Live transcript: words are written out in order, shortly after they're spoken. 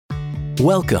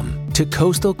Welcome to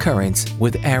Coastal Currents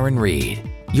with Aaron Reed,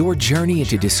 your journey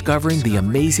into discovering the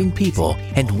amazing people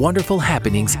and wonderful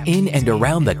happenings in and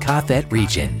around the Cathet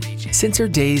region. Since her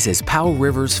days as Powell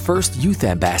River's first youth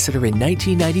ambassador in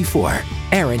 1994,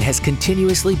 Aaron has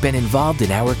continuously been involved in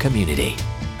our community.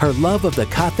 Her love of the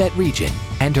Cathet region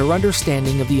and her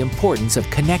understanding of the importance of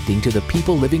connecting to the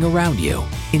people living around you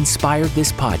inspired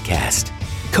this podcast.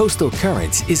 Coastal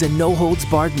Currents is a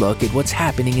no-holds-barred look at what's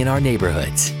happening in our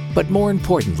neighborhoods. But more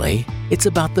importantly, it's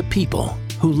about the people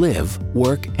who live,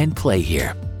 work, and play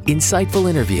here. Insightful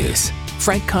interviews,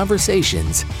 frank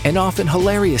conversations, and often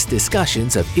hilarious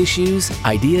discussions of issues,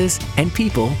 ideas, and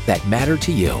people that matter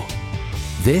to you.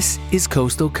 This is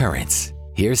Coastal Currents.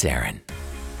 Here's Aaron.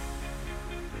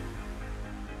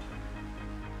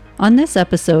 On this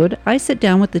episode, I sit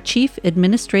down with the Chief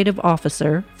Administrative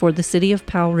Officer for the City of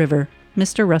Powell River,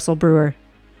 Mr. Russell Brewer.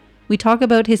 We talk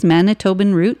about his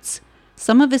Manitoban roots,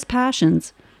 some of his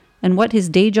passions, and what his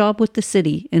day job with the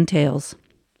city entails.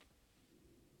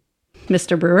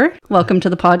 Mr. Brewer, welcome to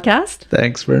the podcast.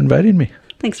 Thanks for inviting me.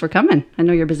 Thanks for coming. I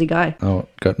know you're a busy guy. Oh,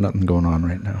 got nothing going on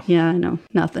right now. Yeah, I know.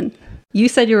 Nothing. You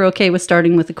said you were okay with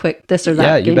starting with a quick this or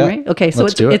that game, bet. right? Okay, so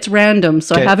it's random,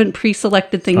 so I haven't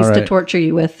pre-selected things to torture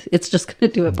you with. It's just going to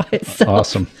do it by itself.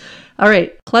 Awesome. All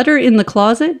right. Clutter in the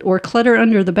closet or clutter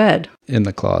under the bed? In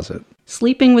the closet.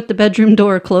 Sleeping with the bedroom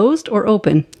door closed or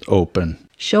open? Open.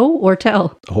 Show or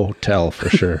tell? Hotel for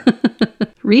sure.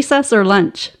 Recess or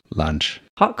lunch? Lunch.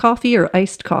 Hot coffee or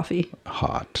iced coffee?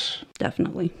 Hot.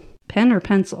 Definitely. Pen or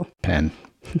pencil? Pen.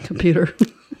 Computer.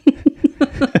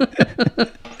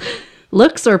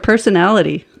 Looks or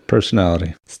personality?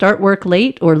 Personality. Start work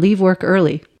late or leave work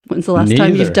early? When's the last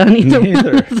time you've done either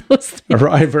one of those things?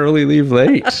 Arrive early, leave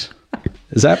late.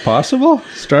 Is that possible?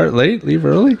 Start late, leave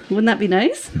early? Wouldn't that be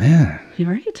nice? Man. You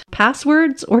right?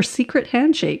 Passwords or secret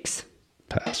handshakes?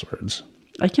 Passwords.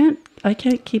 I can't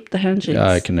keep the handshakes. Yeah,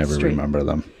 I can never straight. remember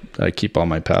them. I keep all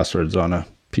my passwords on a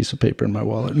piece of paper in my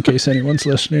wallet in case anyone's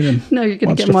listening and no, you're gonna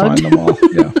wants get to mugged. find them all.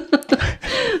 Yeah.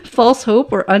 False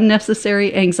hope or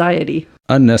unnecessary anxiety?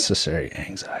 Unnecessary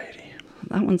anxiety.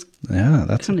 That one's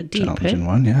that's kinda a deep, challenging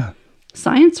one. Yeah.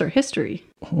 Science or history?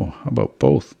 Oh, how about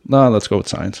both? No, let's go with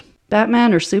science.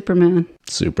 Batman or Superman?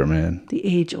 Superman. The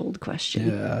age-old question.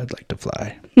 Yeah, I'd like to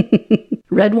fly.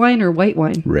 Red wine or white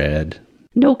wine? Red.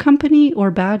 No company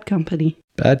or bad company?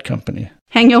 Bad company.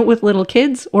 Hang out with little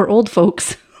kids or old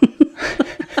folks?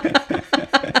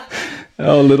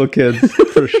 Oh, little kids,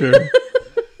 for sure.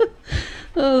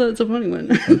 Oh, that's a funny one.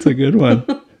 That's a good one.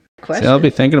 Question. See, I'll be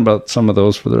thinking about some of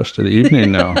those for the rest of the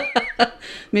evening now.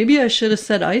 Maybe I should have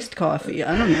said iced coffee.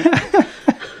 I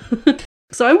don't know.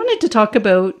 So I wanted to talk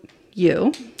about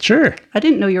you. Sure. I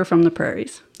didn't know you were from the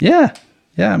prairies. Yeah.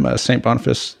 Yeah, I'm a St.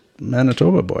 Boniface,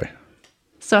 Manitoba boy.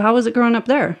 So how was it growing up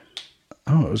there?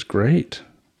 Oh, it was great.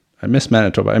 I miss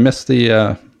Manitoba. I miss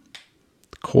the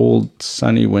cold,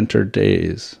 sunny winter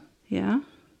days. Yeah?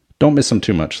 Don't miss them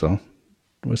too much, though.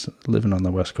 Living on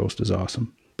the West Coast is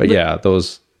awesome. But yeah,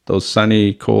 those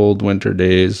sunny, cold winter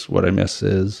days, what I miss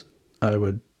is I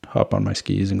would hop on my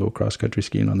skis and go cross-country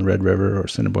skiing on the Red River or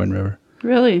Assiniboine River.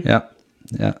 Really? Yeah.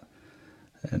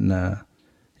 And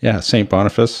St.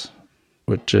 Boniface,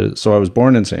 so I was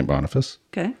born in St. Boniface,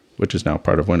 Okay. which is now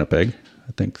part of Winnipeg.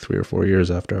 I think 3 or 4 years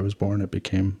after I was born, it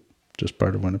became just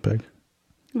part of Winnipeg.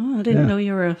 Oh, I didn't know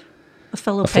you were a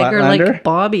fellow A pegger flatlander? like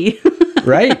Bobby.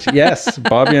 Right. Yes.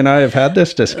 Bobby and I have had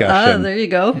this discussion. There you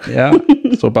go. Yeah.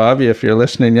 So Bobby, if you're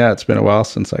listening, it's been a while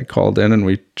since I called in and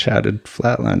we chatted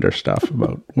Flatlander stuff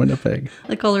about Winnipeg.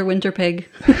 I call her Winter Peg.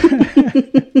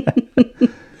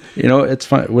 It's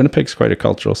fun. Winnipeg's quite a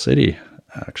cultural city,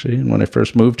 actually. And when I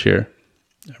first moved here,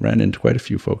 I ran into quite a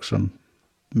few folks from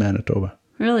Manitoba.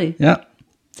 Really? Yeah.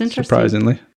 It's interesting.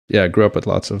 Surprisingly. Yeah, I grew up with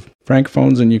lots of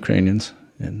Francophones and Ukrainians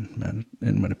in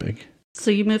Winnipeg. So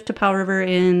you moved to Powell River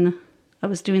I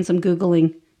was doing some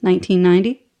Googling,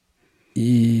 1990?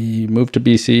 He moved to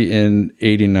BC in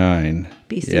 89.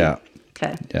 BC? Yeah.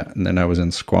 Okay. Yeah, and then I was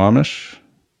in Squamish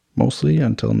mostly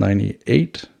until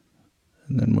 98,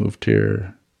 and then moved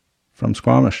here from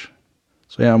Squamish.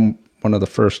 So yeah, I'm one of the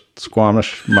first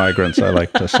Squamish migrants, I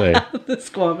like to say. The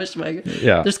Squamish migrant.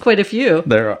 Yeah. There's quite a few.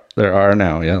 There are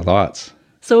now, yeah, lots.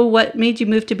 So what made you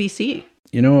move to BC?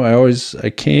 I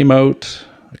came out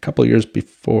a couple of years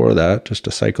before that just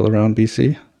to cycle around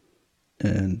BC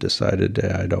and decided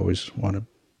I'd always want to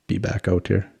be back out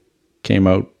here. Came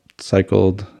out,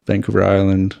 cycled Vancouver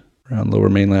Island, around Lower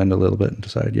Mainland a little bit and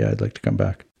decided, I'd like to come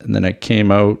back. And then I came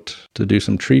out to do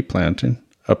some tree planting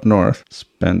up north.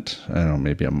 Spent,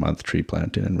 maybe a month tree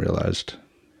planting and realized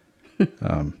it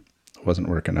wasn't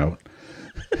working out.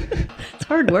 It's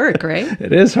hard work, right?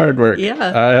 It is hard work.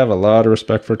 Yeah. I have a lot of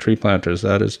respect for tree planters.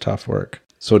 That is tough work.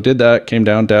 So did that, came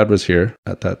down. Dad was here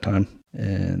at that time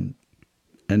and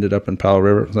ended up in Powell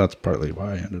River. That's partly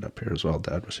why I ended up here as well.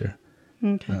 Dad was here.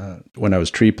 Okay. When I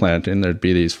was tree planting, there'd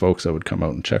be these folks that would come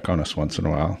out and check on us once in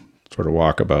a while, sort of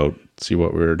walk about, see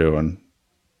what we were doing,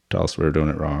 tell us we were doing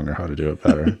it wrong or how to do it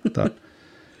better. I thought,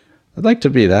 I'd like to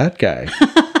be that guy.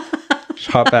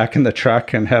 Hop back in the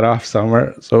truck and head off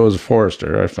somewhere. So it was a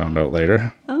forester, I found out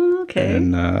later. Oh, okay.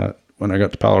 And when I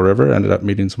got to Powell River, I ended up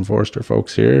meeting some forester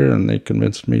folks here, and they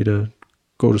convinced me to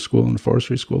go to school in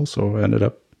forestry school. So I ended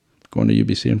up going to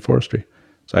UBC in forestry.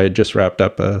 So I had just wrapped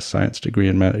up a science degree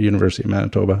in University of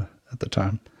Manitoba at the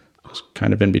time. I was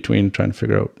kind of in between trying to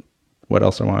figure out what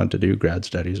else I wanted to do, grad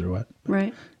studies or what.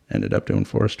 Right. Ended up doing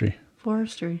forestry.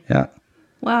 Forestry. Yeah.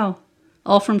 Wow.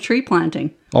 All from tree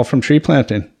planting. All from tree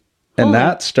planting. And Holy.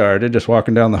 that started just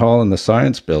walking down the hall in the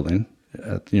science building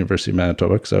at the University of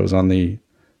Manitoba, because I was on the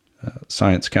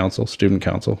science council, student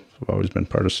council. I've always been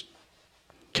part of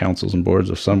councils and boards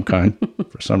of some kind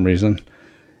for some reason.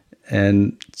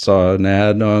 And saw an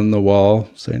ad on the wall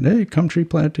saying, hey, come tree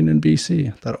planting in BC.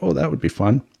 I thought, oh, that would be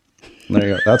fun. And there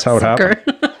you go. That's how it happened.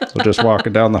 So just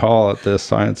walking down the hall at the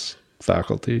science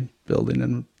faculty building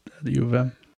in the U of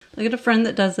M. I got a friend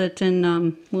that does it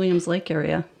in Williams Lake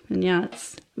area. And yeah,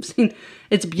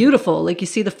 it's beautiful. Like you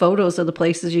see the photos of the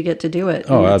places you get to do it.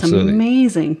 Oh, it's absolutely.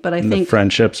 Amazing. But I think the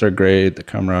friendships are great. The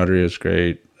camaraderie is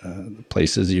great. The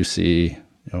places you see,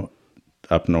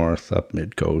 up north, up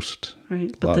mid coast.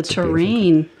 Right. But the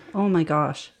terrain, oh my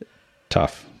gosh.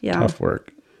 Tough. Yeah. Tough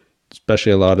work.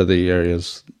 Especially a lot of the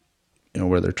areas,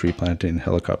 where they're tree planting,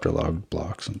 helicopter log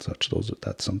blocks and such.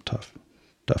 That's some tough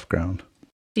ground.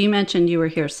 You mentioned you were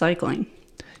here cycling.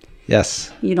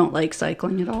 Yes. You don't like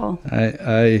cycling at all.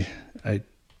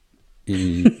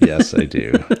 Yes, I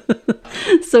do.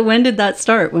 So when did that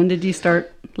start? When did you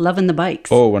start loving the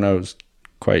bikes? Oh, when I was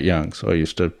quite young. So I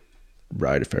used to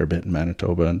ride a fair bit in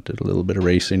Manitoba and did a little bit of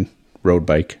racing, road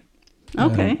bike.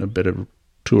 Okay. A bit of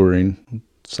touring,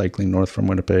 cycling north from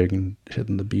Winnipeg and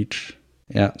hitting the beach.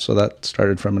 Yeah, so that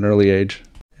started from an early age.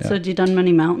 Yeah. So had you done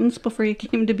many mountains before you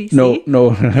came to BC?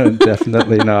 No,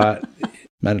 definitely not.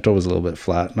 Manitoba's a little bit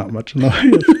flat, not much in the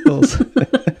way of hills.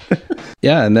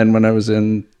 Yeah, and then when I was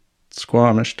in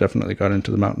Squamish, definitely got into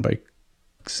the mountain bike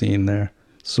scene there.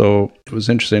 So it was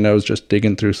interesting. I was just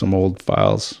digging through some old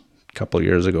files a couple of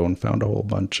years ago and found a whole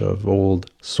bunch of old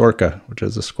SORCA, which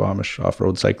is the Squamish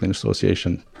Off-Road Cycling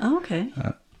Association. Oh, okay.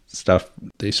 Stuff.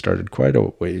 They started quite a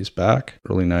ways back,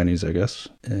 early 90s, I guess.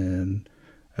 And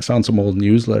I found some old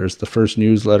newsletters, the first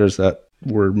newsletters that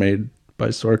were made by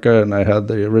SORCA, and I had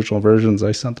the original versions.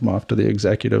 I sent them off to the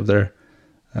executive there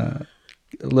a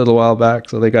little while back,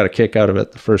 so they got a kick out of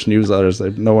it. The first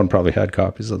newsletters, no one probably had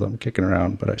copies of them kicking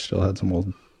around, but I still had some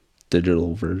old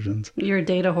digital versions. You're a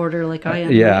data hoarder like I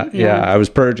am. Yeah, right? yeah. I was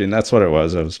purging. That's what it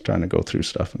was. I was trying to go through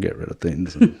stuff and get rid of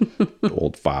things, and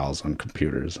old files on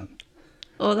computers.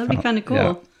 Oh, that'd be kind of cool.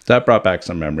 Yeah, that brought back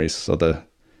some memories. So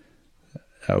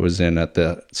I was in at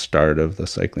the start of the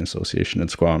Cycling Association in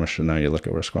Squamish, and now you look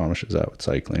at where Squamish is at with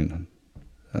cycling. And,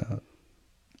 I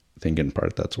think in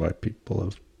part that's why people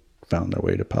have found their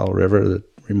way to Powell River. That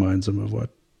reminds them of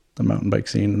what the mountain bike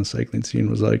scene and the cycling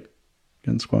scene was like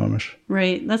in Squamish.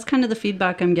 Right. That's kind of the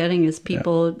feedback I'm getting is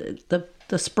people,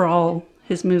 the sprawl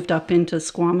has moved up into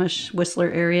Squamish,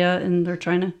 Whistler area, and they're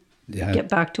trying to get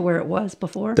back to where it was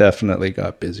before. Definitely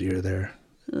got busier there.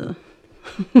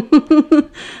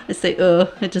 I say,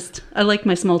 I like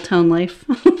my small town life.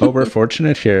 Oh, we're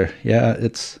fortunate here. Yeah,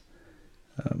 it's,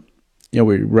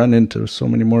 we run into so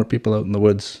many more people out in the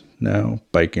woods now,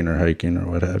 biking or hiking or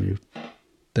what have you,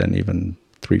 than even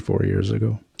 3-4 years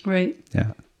ago. Right.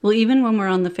 Yeah. Well, even when we're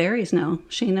on the ferries now,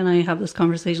 Shane and I have this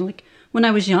conversation. Like when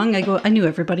I was young, I knew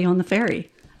everybody on the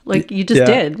ferry. Like you just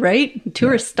did, right?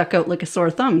 Tourists stuck out like a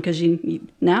sore thumb because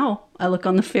now I look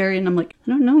on the ferry and I'm like, I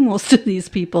don't know most of these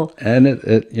people. And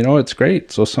it's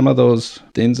great. So some of those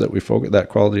things that that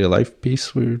quality of life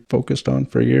piece we focused on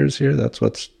for years here, that's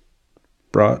what's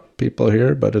brought people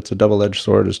here. But it's a double-edged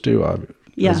sword as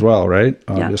well, right?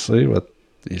 Obviously,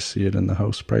 you see it in the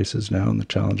house prices now and the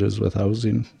challenges with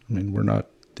housing. I mean, we're not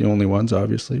the only ones,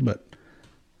 obviously, but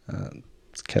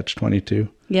it's catch-22.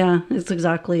 Yeah, it's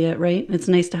exactly it, right? It's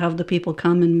nice to have the people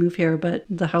come and move here, but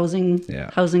the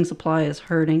housing supply is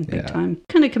hurting big time. What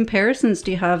kind of comparisons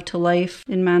do you have to life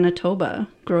in Manitoba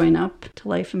growing up to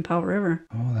life in Powell River?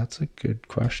 Oh, that's a good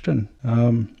question.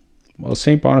 Well,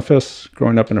 St. Boniface,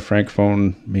 growing up in a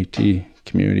Francophone Métis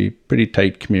community, pretty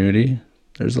tight community.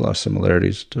 There's a lot of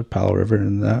similarities to Powell River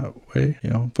in that way.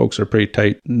 Folks are pretty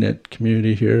tight-knit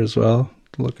community here as well.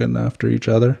 looking after each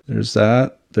other. There's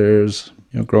that. There's,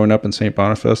 growing up in St.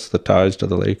 Boniface, the ties to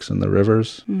the lakes and the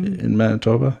rivers in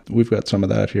Manitoba. We've got some of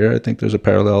that here. I think there's a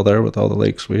parallel there with all the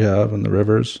lakes we have and the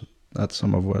rivers. That's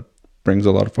some of what brings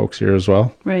a lot of folks here as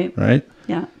well. Right. Right?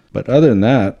 Yeah. But other than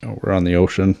that, we're on the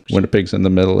ocean. Winnipeg's in the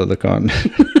middle of the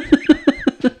continent.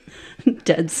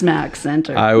 Dead smack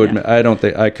center. I don't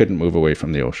think I couldn't move away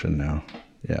from the ocean now.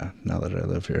 Yeah, now that I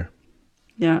live here.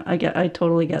 Yeah, I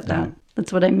totally get that. Yeah.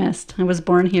 That's what I missed. I was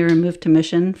born here and moved to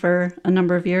Mission for a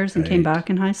number of years and came back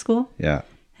in high school. Yeah.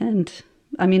 And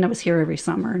I mean, I was here every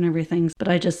summer and everything, but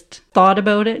I just thought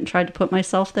about it and tried to put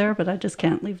myself there, but I just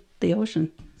can't leave the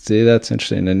ocean. See, that's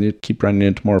interesting. And you keep running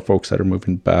into more folks that are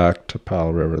moving back to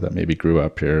Powell River that maybe grew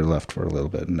up here, left for a little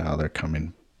bit, and now they're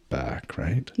coming back,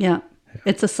 right? Yeah.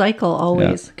 It's a cycle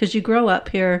always, because you grow up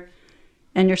here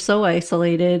and you're so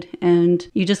isolated and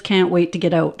you just can't wait to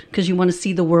get out because you want to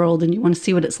see the world and you want to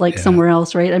see what it's like somewhere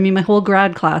else, right? I mean, my whole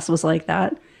grad class was like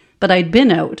that, but I'd been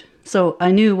out, so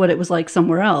I knew what it was like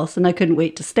somewhere else and I couldn't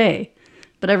wait to stay,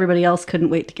 but everybody else couldn't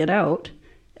wait to get out.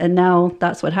 And now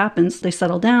that's what happens. They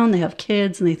settle down, they have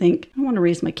kids, and they think, I want to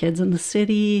raise my kids in the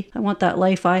city. I want that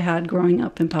life I had growing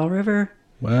up in Powell River.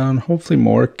 Well, and hopefully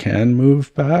more can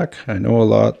move back. I know a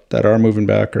lot that are moving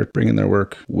back are bringing their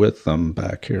work with them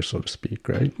back here, so to speak,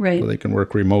 right? Right. So they can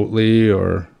work remotely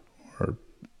or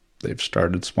they've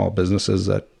started small businesses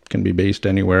that can be based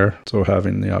anywhere. So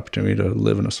having the opportunity to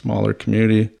live in a smaller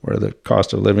community where the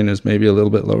cost of living is maybe a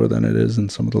little bit lower than it is in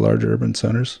some of the larger urban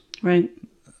centers. Right.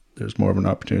 There's more of an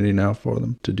opportunity now for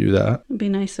them to do that. It'd be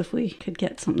nice if we could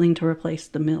get something to replace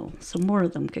the mill so more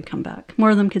of them could come back.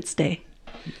 More of them could stay.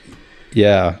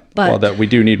 Yeah, but, well, that we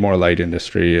do need more light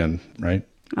industry, and right?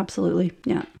 Absolutely,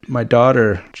 yeah. My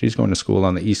daughter, she's going to school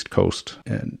on the East Coast,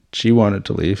 and she wanted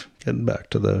to leave, getting back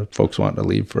to the folks wanting to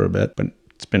leave for a bit, but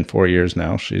it's been 4 years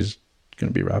now. She's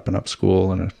going to be wrapping up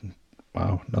school in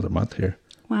another month here.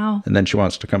 Wow. And then she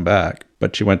wants to come back,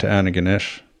 but she went to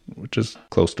Antigonish, which is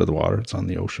close to the water. It's on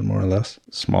the ocean, more or less.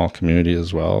 Small community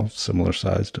as well, similar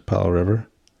size to Powell River.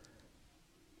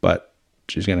 But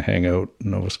she's going to hang out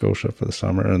in Nova Scotia for the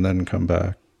summer and then come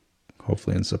back,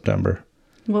 hopefully in September.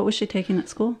 What was she taking at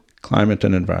school? Climate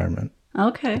and environment.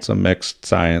 Okay. It's a mixed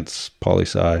science,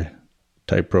 poli-sci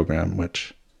type program,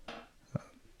 which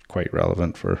quite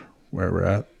relevant for where we're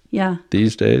at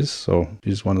these days. So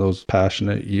she's one of those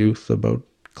passionate youth about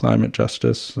climate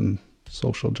justice and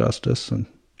social justice. And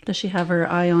does she have her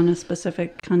eye on a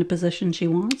specific kind of position she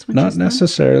wants? Not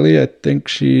necessarily. I think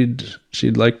she'd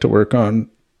like to work on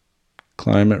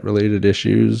climate-related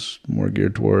issues, more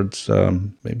geared towards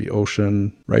maybe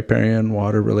ocean, riparian,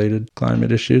 water-related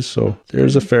climate issues. So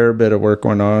there's a fair bit of work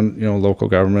going on, local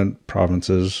government,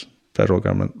 provinces, federal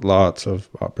government, lots of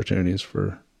opportunities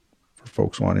for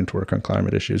folks wanting to work on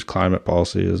climate issues. Climate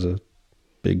policy is a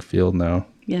big field now.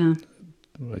 Yeah.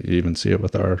 You even see it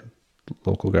with our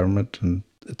local government, and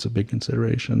it's a big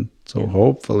consideration. So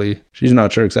hopefully, she's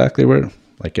not sure exactly where,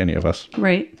 like any of us.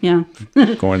 Right, yeah.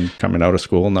 Coming out of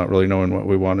school, not really knowing what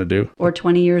we want to do. Or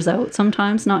 20 years out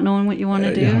sometimes, not knowing what you want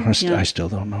to do. I still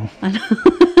don't know.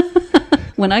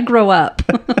 When I grow up.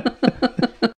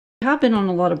 I have been on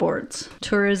a lot of boards.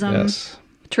 Tourism. Yes.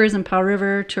 Tourism Powell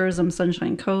River, Tourism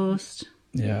Sunshine Coast.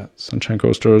 Yeah, Sunshine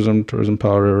Coast Tourism, Tourism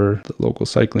Powell River, the local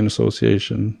cycling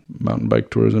association, Mountain Bike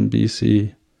Tourism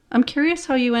BC. I'm curious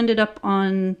how you ended up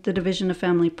on the Division of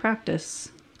Family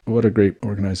Practice. What a great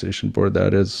organization board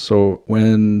that is. So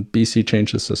when BC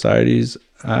changed the Societies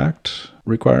Act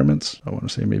requirements, I want to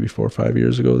say maybe 4 or 5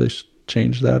 years ago, they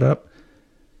changed that up.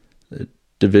 The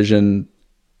division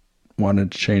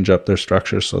wanted to change up their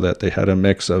structure so that they had a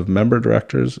mix of member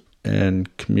directors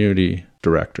and community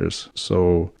directors.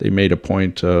 So they made a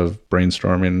point of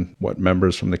brainstorming what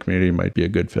members from the community might be a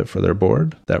good fit for their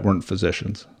board that weren't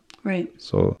physicians. Right.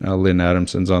 So now Lynn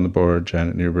Adamson's on the board,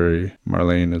 Janet Newberry,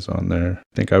 Marlene is on there.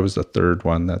 I think I was the third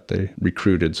one that they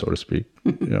recruited, so to speak.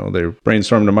 They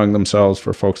brainstormed among themselves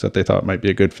for folks that they thought might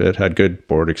be a good fit, had good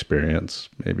board experience,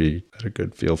 maybe had a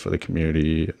good feel for the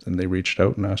community. And they reached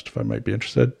out and asked if I might be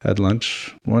interested. Had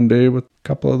lunch one day with a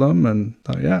couple of them and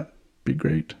thought, yeah, be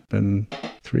great. Been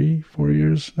 3-4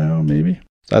 years now, maybe.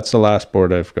 That's the last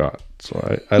board I've got.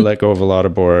 So I let go of a lot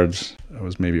of boards. I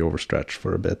was maybe overstretched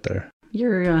for a bit there.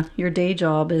 Your day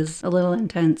job is a little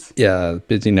intense. Yeah,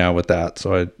 busy now with that.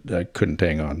 So I couldn't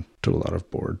hang on to a lot of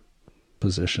board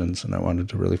positions, and I wanted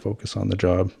to really focus on the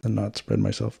job and not spread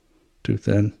myself too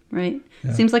thin. Right.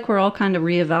 Yeah. Seems like we're all kind of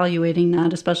reevaluating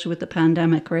that, especially with the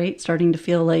pandemic, right? Starting to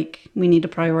feel like we need to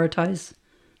prioritize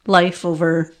life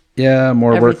over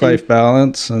more everything. Work-life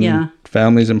balance, and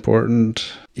family's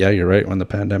important. Yeah, you're right. When the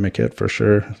pandemic hit, for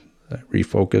sure, I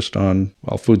refocused on,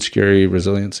 well, food security,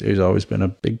 resiliency has always been a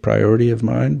big priority of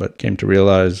mine, but came to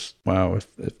realize, wow, if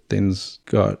things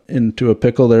got into a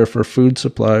pickle there for food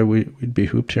supply, we'd be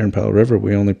hooped here in Powell River.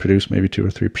 We only produce maybe 2 or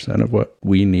 3% of what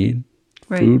we need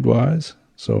food-wise.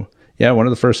 So, yeah, one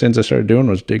of the first things I started doing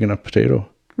was digging a potato.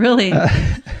 Really?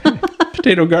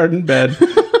 Potato garden bed.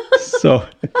 So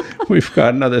we've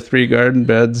got another 3 garden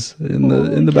beds in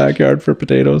the backyard for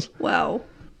potatoes. Wow.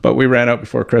 But we ran out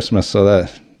before Christmas, so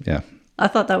that, yeah. I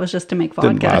thought that was just to make vodka.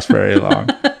 Didn't last very long.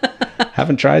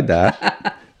 Haven't tried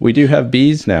that. We do have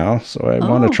bees now, so I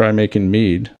want to try making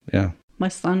mead. Yeah. My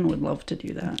son would love to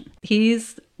do that.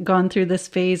 He's gone through this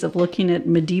phase of looking at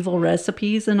medieval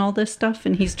recipes and all this stuff,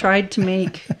 and he's tried to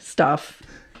make stuff,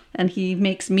 and he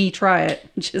makes me try it,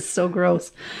 which is so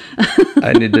gross.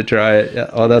 I need to try it. Yeah.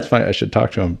 Oh, that's fine. I should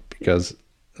talk to him because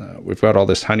we've got all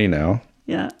this honey now.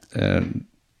 Yeah. And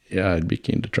yeah, I'd be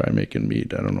keen to try making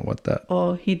mead. I don't know what that.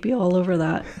 Oh, he'd be all over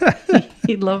that.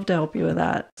 He'd love to help you with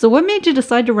that. So what made you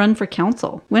decide to run for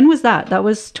council? When was that? That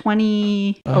was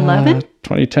 2011?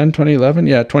 2010, 2011?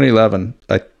 Yeah, 2011.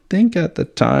 I think at the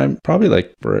time, probably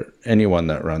like for anyone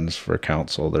that runs for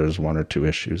council, there's 1 or 2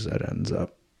 issues that ends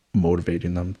up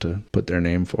motivating them to put their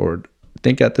name forward. I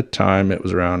think at the time it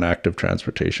was around active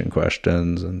transportation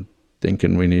questions and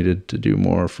thinking we needed to do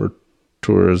more for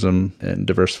tourism and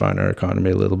diversifying our economy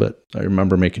a little bit. I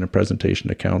remember making a presentation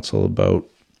to council about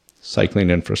cycling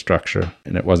infrastructure,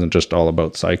 and it wasn't just all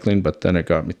about cycling, but then it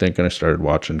got me thinking. I started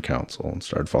watching council and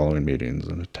started following meetings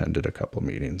and attended a couple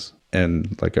meetings.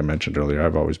 And like I mentioned earlier,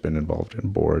 I've always been involved in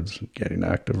boards and getting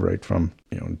active right from,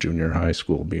 junior high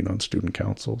school, being on student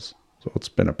councils. So it's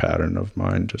been a pattern of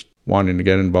mine, just wanting to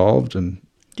get involved and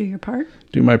do your part.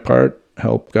 Do my part.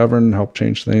 Help govern, help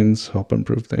change things, help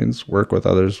improve things, work with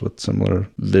others with similar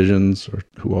visions or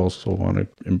who also want to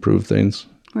improve things.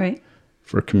 Right.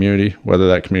 For a community, whether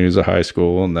that community is a high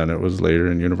school and then it was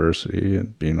later in university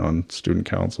and being on student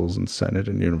councils and Senate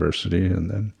in university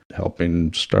and then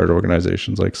helping start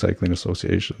organizations like cycling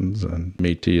associations and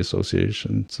Métis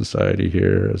Association Society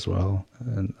here as well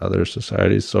and other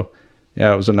societies. So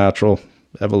yeah, it was a natural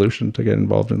evolution to get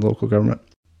involved in local government.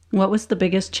 What was the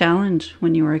biggest challenge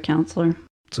when you were a counselor?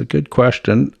 It's a good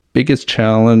question. Biggest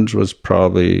challenge was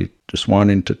probably just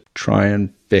wanting to try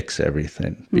and fix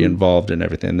everything, be involved in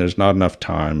everything. There's not enough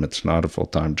time. It's not a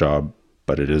full-time job,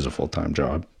 but it is a full-time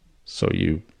job. So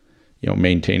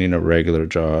maintaining a regular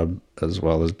job as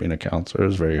well as being a counselor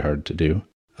is very hard to do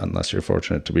unless you're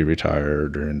fortunate to be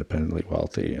retired or independently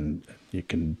wealthy and you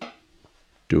can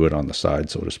do it on the side,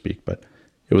 so to speak. But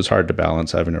it was hard to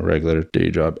balance having a regular day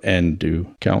job and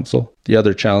do council. The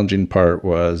other challenging part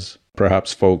was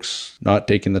perhaps folks not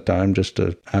taking the time just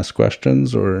to ask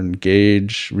questions or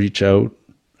engage, reach out.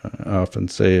 I often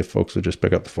say if folks would just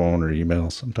pick up the phone or email,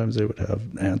 sometimes they would have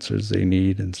answers they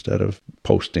need instead of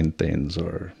posting things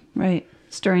or... Right.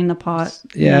 Stirring the pot.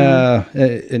 Yeah.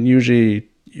 And usually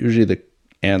the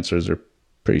answers are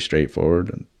pretty straightforward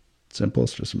and simple.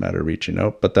 It's just a matter of reaching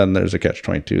out. But then there's a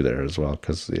catch-22 there as well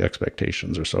because the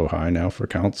expectations are so high now for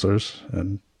councillors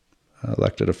and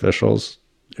elected officials.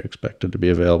 They're expected to be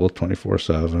available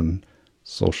 24/7.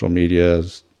 Social media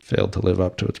has failed to live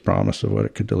up to its promise of what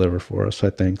it could deliver for us, I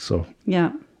think. So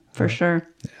yeah, for sure.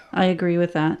 Yeah. I agree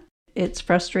with that. It's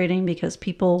frustrating because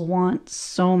people want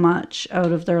so much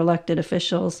out of their elected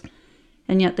officials,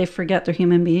 and yet they forget they're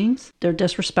human beings. They're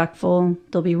disrespectful.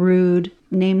 They'll be rude,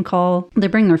 name call. They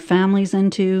bring their families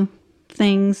into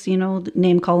things,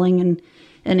 name calling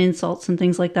and insults and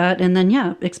things like that. And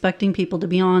then, expecting people to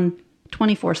be on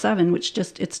 24/7, which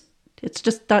it's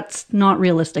just that's not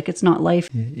realistic. It's not life.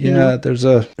 Yeah, there's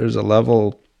a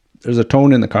level, there's a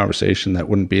tone in the conversation that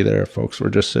wouldn't be there if folks were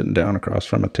just sitting down across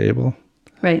from a table.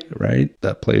 Right.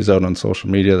 That plays out on social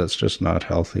media. That's just not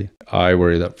healthy. I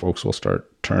worry that folks will start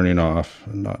turning off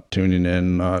and not tuning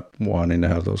in, not wanting to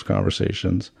have those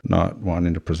conversations, not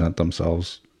wanting to present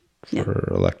themselves for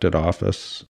elected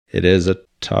office. It is a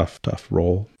tough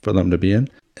role for them to be in.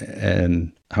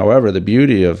 And however, the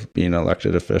beauty of being an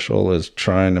elected official is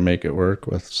trying to make it work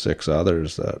with 6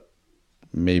 others that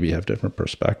maybe have different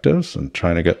perspectives and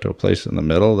trying to get to a place in the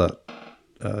middle that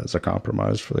is a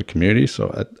compromise for the community.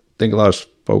 So I think a lot of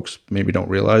folks maybe don't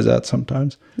realize that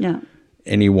sometimes. Yeah.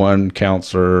 Any one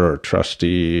counselor or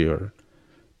trustee or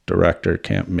director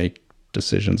can't make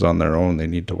decisions on their own. They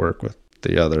need to work with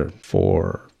the other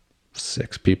 4,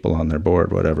 6 people on their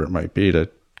board, whatever it might be, to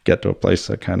get to a place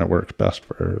that kind of works best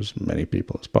for as many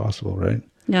people as possible, right?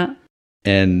 Yeah.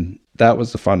 And that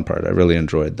was the fun part. I really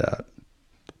enjoyed that.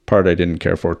 The part I didn't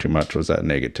care for too much was that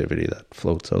negativity that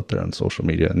floats out there on social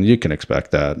media. And you can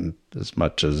expect that as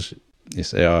much as you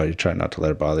say, oh, you try not to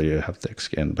let it bother you, have thick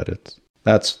skin, but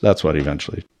that's what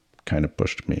eventually kind of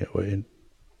pushed me away and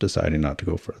deciding not to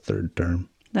go for a third term.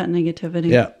 That negativity.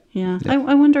 Yeah.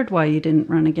 I wondered why you didn't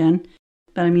run again.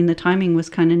 But I mean, the timing was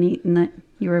kind of neat in that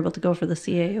you were able to go for the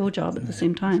CAO job at the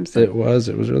same time. So. It was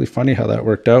really funny how that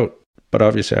worked out. But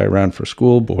obviously I ran for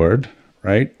school board,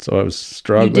 right? So I was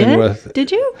struggling with... Did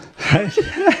you?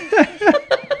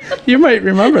 You might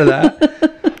remember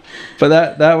that.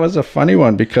 But that was a funny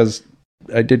one because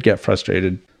I did get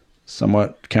frustrated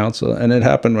somewhat council. And it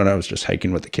happened when I was just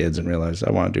hiking with the kids and realized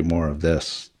I want to do more of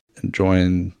this.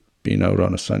 Enjoying being out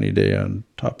on a sunny day on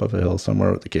top of a hill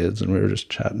somewhere with the kids. And we were just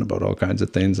chatting about all kinds of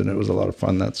things. And it was a lot of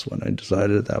fun. That's when I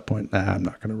decided at that point, I'm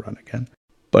not going to run again.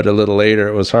 But a little later,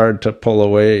 it was hard to pull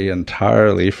away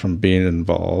entirely from being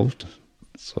involved.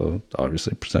 So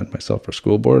obviously present myself for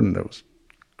school board, and it was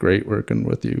great working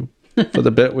with you for the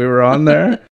bit we were on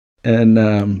there.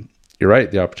 And you're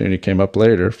right, the opportunity came up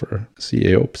later for a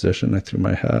CAO position. I threw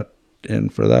my hat in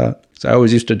for that. So I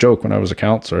always used to joke when I was a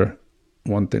counselor.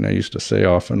 One thing I used to say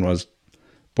often was,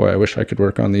 boy, I wish I could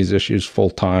work on these issues full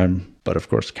time. But of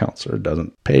course, a counselor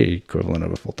doesn't pay equivalent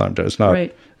of a full-time job. It's not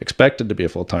expected to be a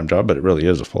full-time job, but it really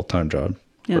is a full-time job,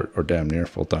 or damn near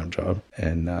full-time job.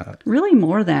 And really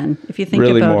more than, if you think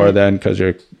about it. Really more than, because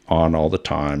you're on all the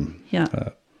time. Yeah.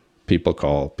 People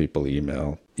call, people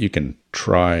email. You can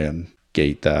try and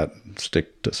gate that, and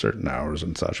stick to certain hours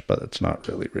and such, but it's not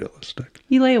really realistic.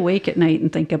 You lay awake at night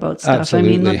and think about stuff.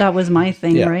 Absolutely. I mean, that was my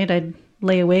thing, right? I'd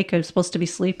lay awake. I was supposed to be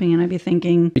sleeping, and I'd be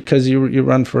thinking... Because you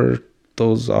run for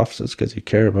those offices because you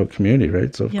care about community,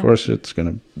 right? So of course it's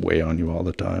going to weigh on you all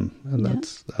the time. And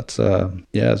that's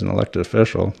as an elected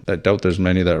official, I doubt there's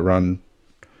many that run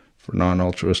for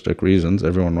non-altruistic reasons.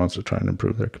 Everyone wants to try and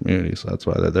improve their community, so that's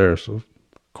why they're there. So of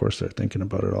course they're thinking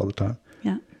about it all the time.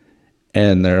 Yeah.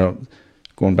 And they're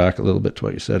going back a little bit to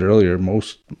what you said earlier,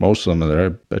 most of them are there. I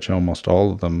bet you almost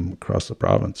all of them across the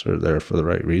province are there for the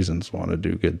right reasons, want to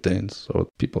do good things. So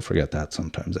people forget that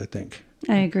sometimes, I think.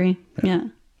 I agree. Yeah.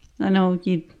 I know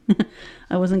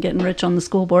I wasn't getting rich on the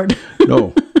school board.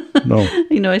 No.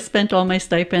 I spent all my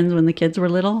stipends when the kids were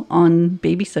little on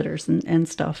babysitters and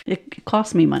stuff. It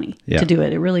cost me money to do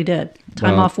it. It really did.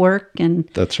 Time off work and...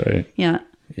 That's right. Yeah.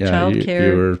 Childcare.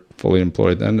 You were fully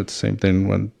employed then. It's the same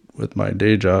thing with my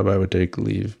day job. I would take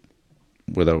leave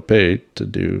without pay to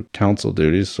do council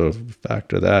duties. So if you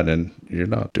factor that in, you're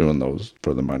not doing those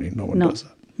for the money. No one does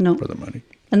that for the money.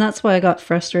 And that's why I got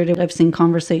frustrated. I've seen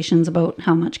conversations about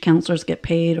how much counselors get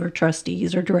paid, or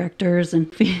trustees or directors. And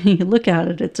if you look at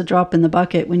it, it's a drop in the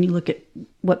bucket when you look at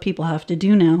what people have to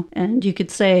do now. And you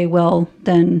could say, well,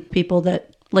 then people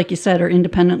that, like you said, are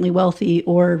independently wealthy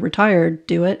or retired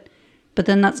do it. But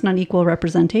then that's not equal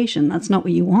representation. That's not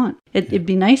what you want. It'd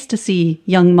be nice to see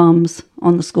young moms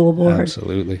on the school board.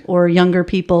 Absolutely. Or younger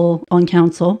people on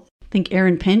council. I think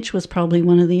Aaron Pinch was probably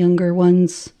one of the younger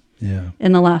ones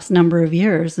in the last number of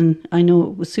years. And I know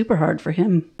it was super hard for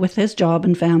him with his job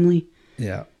and family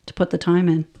to put the time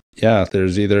in. Yeah,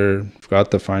 there's either you've got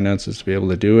the finances to be able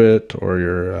to do it, or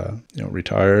you're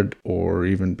retired, or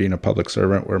even being a public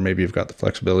servant where maybe you've got the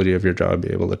flexibility of your job to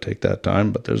be able to take that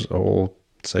time. But there's a whole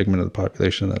segment of the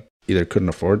population that either couldn't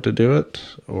afford to do it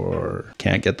or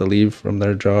can't get the leave from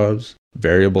their jobs.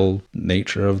 Variable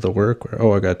nature of the work where,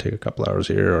 I got to take a couple hours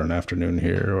here or an afternoon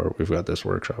here, or we've got this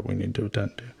workshop we need to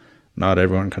attend to. Not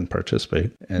everyone can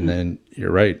participate. And then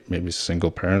you're right, maybe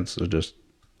single parents are just,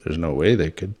 there's no way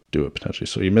they could do it potentially.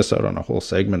 So you miss out on a whole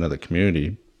segment of the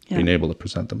community being able to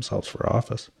present themselves for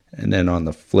office. And then on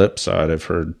the flip side, I've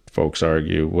heard folks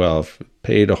argue, well, if it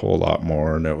paid a whole lot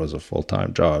more and it was a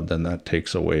full-time job, then that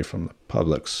takes away from the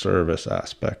public service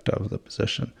aspect of the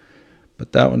position.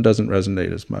 But that one doesn't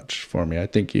resonate as much for me. I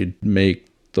think you'd make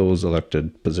those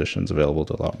elected positions available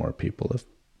to a lot more people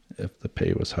if the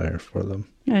pay was higher for them.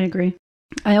 I agree.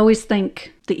 I always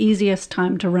think the easiest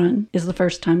time to run is the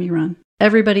first time you run.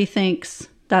 Everybody thinks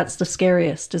that's the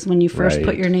scariest, is when you first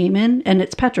put your name in, and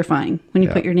it's petrifying when you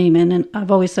put your name in. And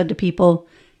I've always said to people,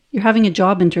 you're having a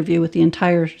job interview with the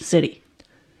entire city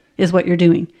is what you're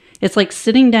doing. It's like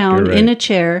sitting down in a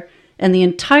chair and the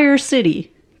entire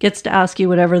city gets to ask you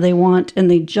whatever they want, and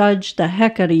they judge the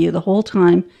heck out of you the whole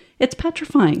time. It's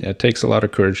petrifying. Yeah, it takes a lot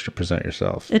of courage to present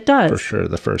yourself. It does. For sure,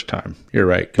 the first time. You're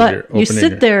right. But you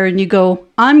sit there and you go,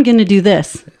 I'm going to do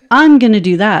this. I'm going to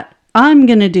do that. I'm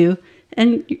going to do.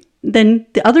 And then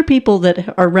the other people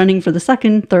that are running for the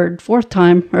second, third, fourth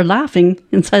time are laughing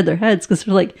inside their heads because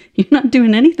they're like, you're not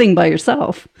doing anything by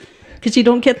yourself because you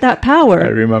don't get that power. I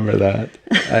remember that.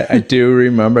 I do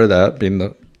remember that, being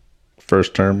the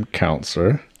first term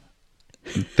counselor,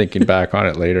 and thinking back on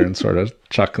it later and sort of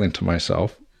chuckling to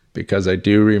myself. because I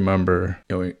do remember,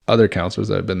 other counselors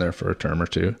that have been there for a term or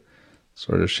two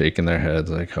sort of shaking their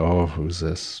heads like, oh, who's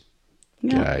this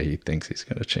guy? He thinks he's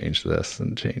going to change this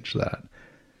and change that.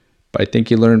 But I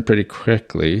think you learn pretty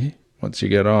quickly once you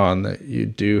get on that you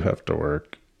do have to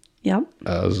work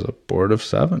as a board of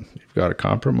 7. You've got to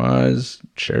compromise,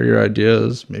 share your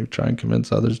ideas, maybe try and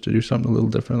convince others to do something a little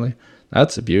differently.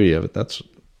 That's the beauty of it. That's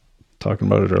talking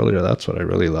about it earlier. That's what I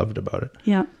really loved about it.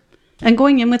 Yeah. And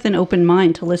going in with an open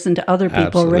mind to listen to other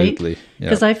people, Absolutely. right?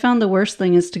 Because I found the worst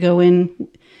thing is to go in,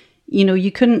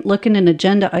 you couldn't look at an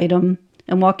agenda item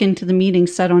and walk into the meeting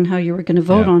set on how you were going to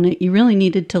vote on it. You really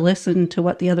needed to listen to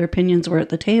what the other opinions were at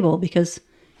the table because,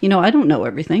 I don't know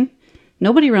everything.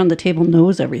 Nobody around the table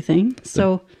knows everything.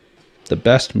 So the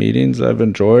best meetings I've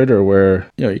enjoyed are where,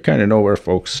 you kind of know where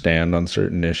folks stand on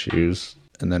certain issues.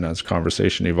 And then as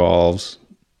conversation evolves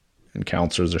and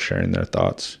counselors are sharing their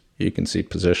thoughts, you can see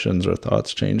positions or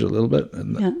thoughts change a little bit.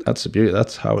 And that's the beauty.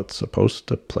 That's how it's supposed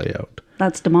to play out.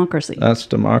 That's democracy. That's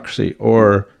democracy.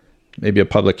 Or maybe a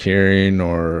public hearing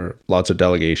or lots of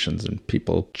delegations and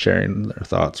people sharing their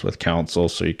thoughts with council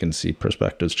so you can see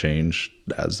perspectives change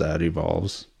as that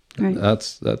evolves. Right.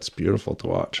 That's beautiful to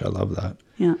watch. I love that.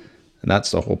 Yeah. And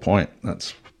that's the whole point.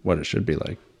 That's what it should be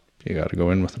like. You got to go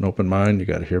in with an open mind. You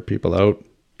got to hear people out.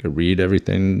 You read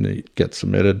everything that gets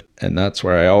submitted. And that's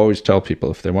where I always tell people,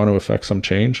 if they want to affect some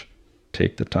change,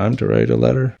 take the time to write a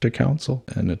letter to council.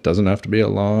 And it doesn't have to be a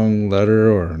long letter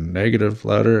or a negative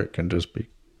letter. It can just be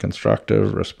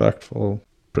constructive, respectful.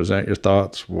 Present your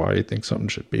thoughts, why you think something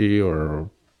should be, or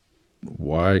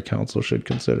why council should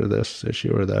consider this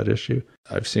issue or that issue.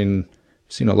 I've seen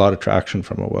a lot of traction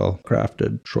from a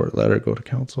well-crafted short letter go to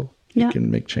council. You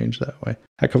can make change that way.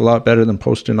 Heck of a lot better than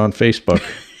posting on Facebook.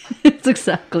 It's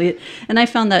exactly it. And I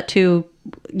found that too,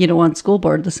 on school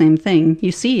board, the same thing.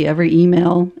 You see every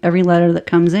email, every letter that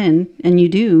comes in, and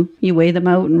you weigh them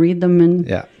out and read them,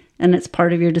 and it's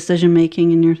part of your decision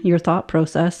making and your thought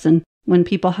process. And when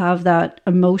people have that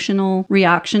emotional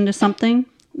reaction to something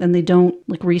and they don't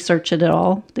research it at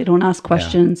all, they don't ask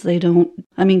questions,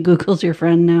 Google's your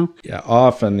friend now. Yeah,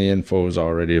 often the info is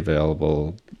already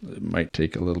available. It might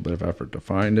take a little bit of effort to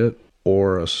find it.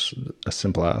 Or a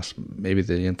simple ask, maybe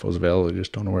the info is available, you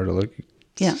just don't know where to look.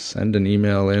 Send an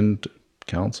email in to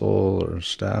council or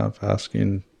staff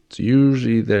asking. It's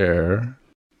usually there.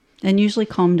 And usually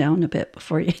calm down a bit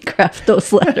before you craft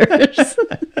those letters.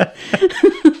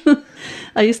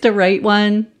 I used to write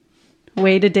one,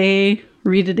 wait a day,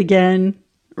 read it again,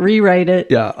 rewrite it.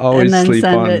 Yeah, always and then sleep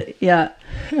send on it. Yeah,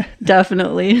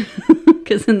 definitely.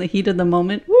 Because in the heat of the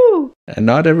moment, woo! And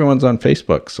not everyone's on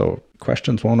Facebook, so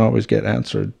questions won't always get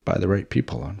answered by the right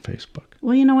people on Facebook.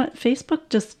 Well, you know what? Facebook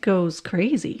just goes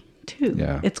crazy, too.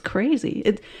 Yeah. It's crazy.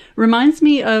 It reminds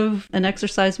me of an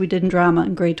exercise we did in drama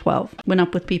in grade 12 when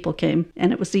Up With People came.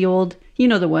 And it was the old,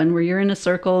 the one where you're in a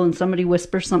circle and somebody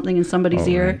whispers something in somebody's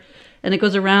ear. Right. And it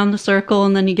goes around the circle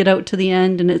and then you get out to the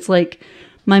end and it's like,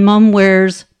 my mom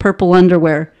wears purple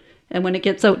underwear. And when it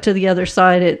gets out to the other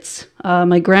side, it's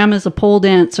my grandma's a pole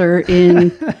dancer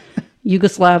in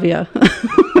Yugoslavia.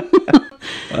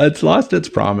 It's lost its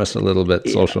promise a little bit.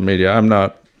 Social media. I'm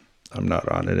not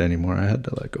on it anymore. I had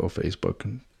to let go of Facebook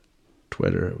and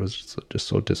Twitter. It was just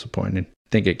so disappointing. I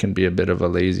think it can be a bit of a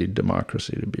lazy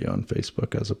democracy to be on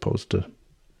Facebook as opposed to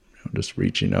just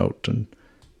reaching out and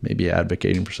maybe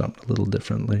advocating for something a little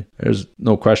differently. There's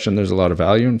no question there's a lot of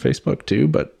value in Facebook too,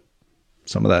 but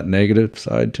some of that negative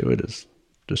side to it is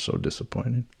just so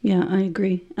disappointing. Yeah, I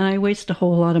agree. And I waste a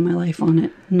whole lot of my life on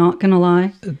it. Not going to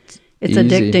lie. It's easy.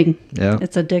 Addicting. Yeah.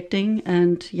 It's addicting.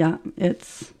 And yeah,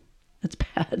 it's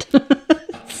bad.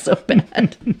 It's so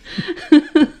bad.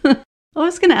 I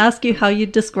was going to ask you how you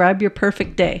describe your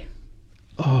perfect day.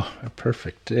 Oh, a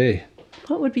perfect day.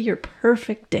 What would be your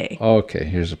perfect day? Okay,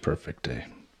 here's a perfect day.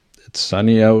 It's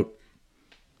sunny out.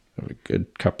 Have a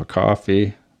good cup of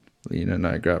coffee. Lena and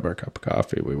I grab our cup of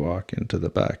coffee. We walk into the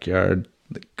backyard,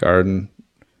 the garden.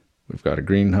 We've got a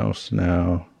greenhouse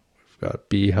now. We've got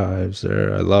beehives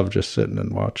there. I love just sitting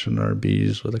and watching our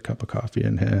bees with a cup of coffee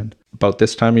in hand. About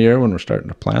this time of year when we're starting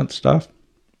to plant stuff,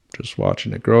 just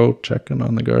watching it grow, checking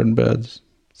on the garden beds,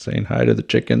 saying hi to the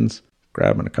chickens,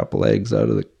 grabbing a couple eggs out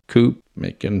of the coop,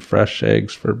 making fresh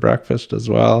eggs for breakfast as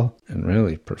well. And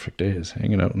really, perfect day is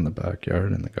hanging out in the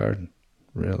backyard in the garden,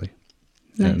 really.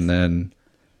 Nice. And then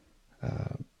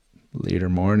later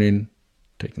morning,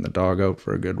 taking the dog out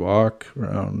for a good walk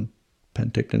around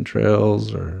Penticton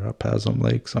Trails or up Haslam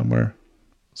Lake somewhere.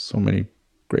 So many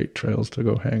great trails to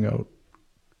go hang out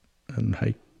and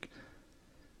hike.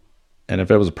 And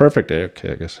if it was a perfect day,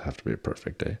 okay, I guess it'd have to be a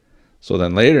perfect day. So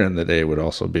then later in the day would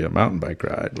also be a mountain bike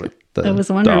ride with the I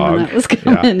was wondering dog. when that was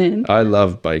coming in. I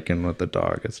love biking with the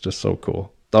dog. It's just so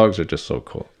cool. Dogs are just so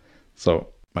cool. So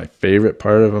my favorite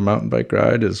part of a mountain bike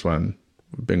ride is when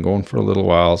we've been going for a little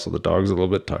while, so the dog's a little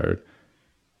bit tired,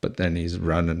 but then he's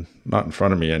running, not in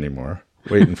front of me anymore,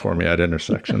 waiting for me at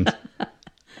intersections,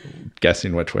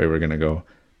 guessing which way we're going to go,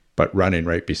 but running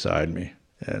right beside me.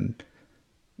 And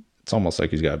it's almost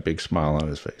like he's got a big smile on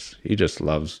his face. He just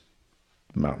loves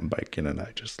mountain biking, and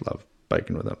I just love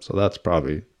biking with him. So that's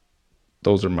probably,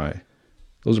 those are my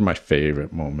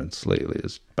favorite moments lately,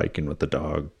 is biking with the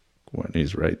dog when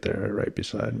he's right there, right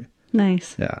beside me.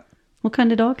 Nice. Yeah. What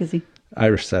kind of dog is he?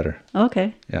 Irish setter.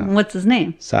 Okay. Yeah. And what's his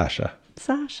name? Sasha.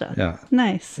 Sasha. Yeah.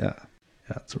 Nice. Yeah.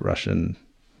 Yeah. It's a Russian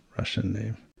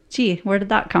name. Gee, where did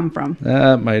that come from?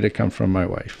 That might have come from my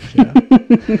wife. Yeah.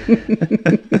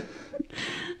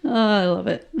 Oh, I love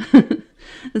it.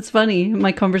 It's funny.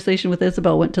 My conversation with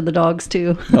Isabel went to the dogs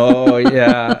too. Oh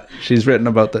yeah. She's written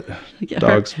about the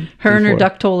dogs. Her and her before.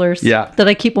 duck tollers. Yeah. That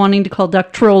I keep wanting to call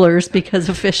duck trollers because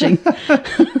of fishing.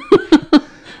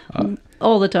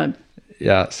 All the time.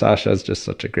 Yeah. Sasha's just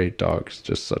such a great dog. She's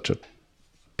just such a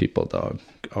people dog.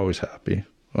 Always happy.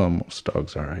 Well, most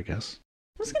dogs are, I guess.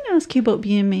 I was going to ask you about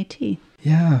being Métis.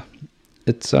 Yeah.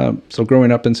 It's so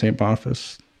growing up in St.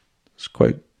 Boniface, it's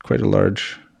quite a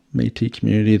large Métis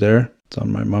community there. It's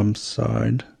on my mom's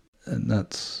side, and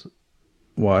that's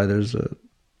why there's a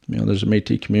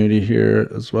Métis community here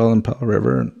as well in Powell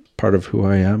River, and part of who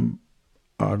I am,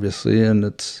 obviously. And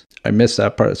I miss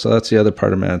that part. So that's the other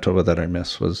part of Manitoba that I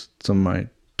miss, was some of my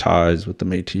ties with the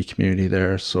Métis community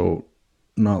there. So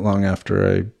not long after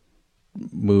I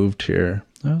moved here,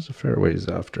 that was a fair ways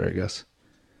after, I guess,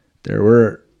 there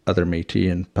were other Métis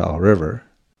in Powell River.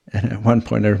 And at one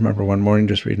point, I remember one morning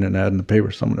just reading an ad in the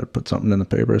paper. Someone had put something in the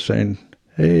paper saying,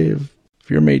 hey, if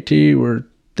you're Métis, we're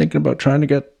thinking about trying to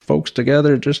get folks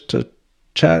together just to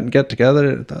chat and get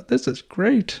together. I thought, this is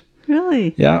great.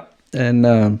 Really? Yeah.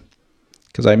 And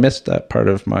because I missed that part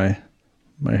of my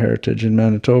heritage in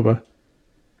Manitoba.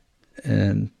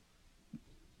 And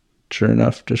sure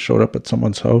enough, just showed up at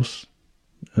someone's house.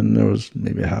 And there was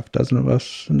maybe a half dozen of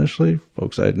us initially,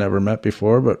 folks I had never met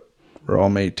before, but we're all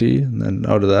Métis. And then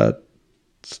out of that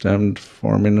stemmed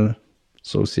forming an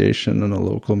association and a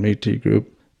local Métis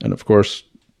group. And of course,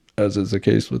 as is the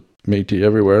case with Métis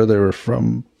everywhere, they were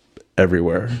from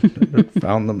everywhere. They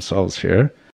found themselves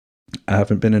here. I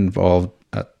haven't been involved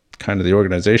at kind of the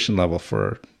organization level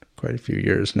for quite a few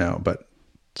years now, but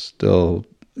still,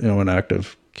 an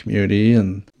active community.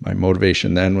 And my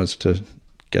motivation then was to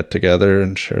get together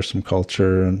and share some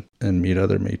culture and meet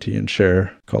other Métis and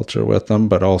share culture with them,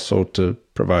 but also to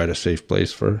provide a safe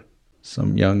place for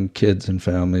some young kids and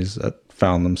families that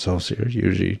found themselves here,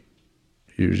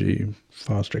 usually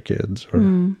foster kids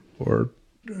or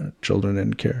children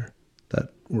in care that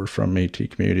were from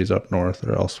Métis communities up north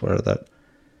or elsewhere that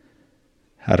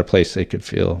had a place they could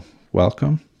feel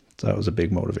welcome. So that was a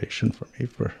big motivation for me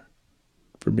for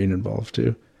being involved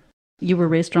too. You were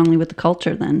raised strongly with the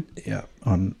culture then? Yeah.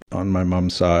 On my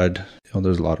mom's side,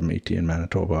 there's a lot of Métis in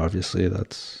Manitoba, obviously.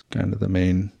 That's kind of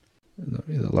the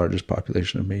largest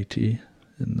population of Métis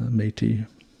in the Métis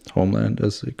homeland,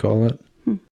 as they call it.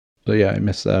 So yeah, I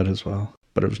miss that as well.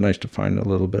 But it was nice to find a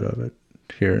little bit of it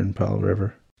here in Powell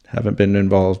River. Haven't been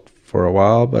involved for a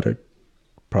while, but I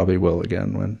probably will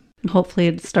again when... Hopefully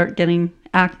it'd start getting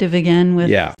active again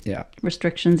with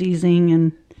restrictions easing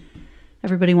and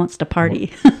everybody wants to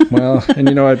party. Well,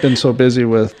 and I've been so busy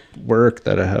with work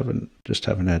that I haven't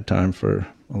had time for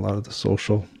a lot of the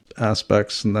social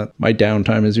aspects, and that my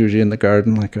downtime is usually in the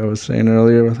garden, like I was saying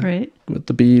earlier, with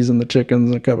the bees and the chickens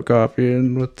and a cup of coffee,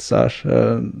 and with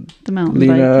Sasha and the mountain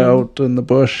Lena biking. out in the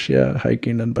bush,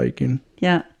 hiking and biking.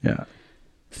 Yeah.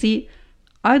 See,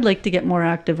 I'd like to get more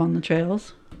active on the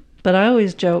trails, but I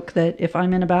always joke that if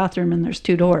I'm in a bathroom and there's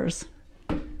 2 doors,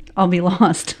 I'll be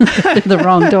lost to the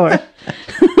wrong door.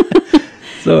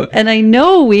 And I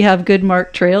know we have good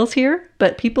marked trails here,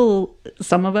 but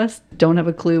some of us don't have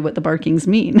a clue what the markings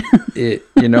mean.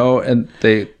 And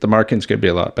the markings could be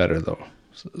a lot better though.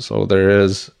 So there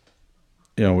is,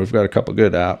 we've got a couple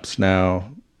good apps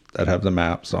now that have the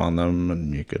maps on them,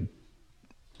 and you could,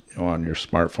 on your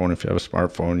smartphone, if you have a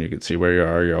smartphone, you can see where you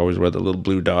are. You're always where the little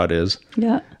blue dot is.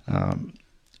 Yeah.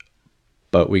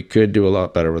 But we could do a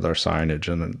lot better with our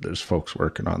signage, and there's folks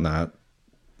working on that.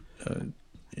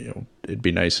 It'd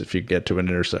be nice if you get to an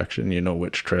intersection,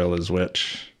 which trail is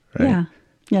which, right?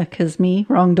 Yeah, because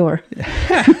wrong door.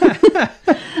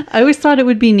 I always thought it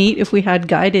would be neat if we had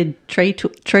guided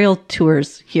trail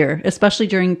tours here, especially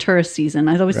during tourist season.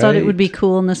 I always thought it would be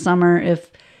cool in the summer if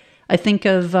I think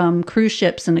of cruise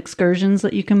ships and excursions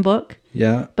that you can book.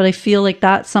 Yeah. But I feel like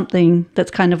that's something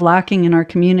that's kind of lacking in our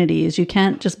community is you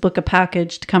can't just book a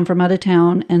package to come from out of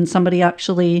town and somebody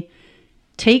actually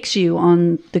takes you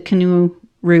on the canoe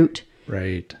route.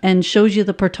 Right. And shows you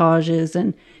the portages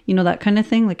and, that kind of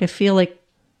thing. Like, I feel like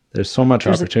there's so much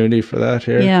opportunity for that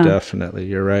here. Yeah. Definitely.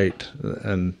 You're right.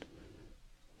 And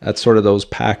that's sort of those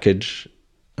package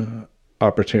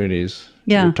opportunities.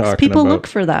 Yeah. 'Cause people look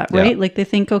for that, right? Yeah. Like they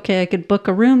think, okay, I could book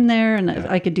a room there and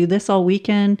I could do this all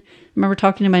weekend. I remember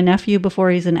talking to my nephew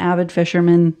before. He's an avid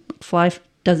fisherman,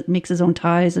 makes his own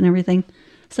ties and everything.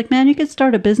 It's like, man, you could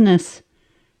start a business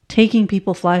taking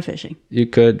people fly fishing. You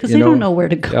could. Because they don't know where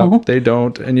to go. Yeah, they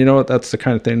don't. And you know what? That's the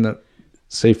kind of thing that,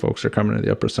 say folks are coming to the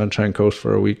Upper Sunshine Coast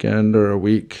for a weekend or a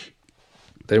week.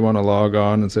 They want to log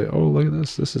on and say, oh, look at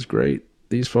this. This is great.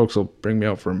 These folks will bring me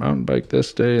out for a mountain bike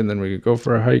this day, and then we could go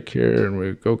for a hike here, and we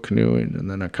could go canoeing, and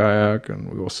then a kayak, and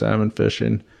we go salmon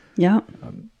fishing. Yeah.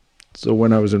 So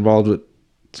when I was involved with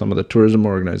some of the tourism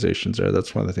organizations there,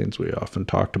 that's one of the things we often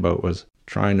talked about was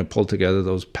trying to pull together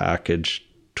those package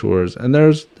tours. And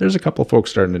there's a couple of folks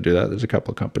starting to do that. There's a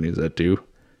couple of companies that do.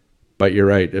 But you're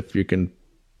right. If you can,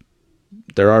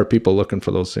 there are people looking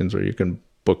for those things where you can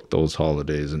book those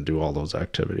holidays and do all those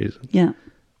activities. Yeah.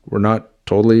 We're not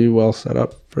totally well set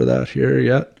up for that here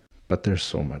yet, but there's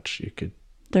so much you could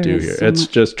do here. It's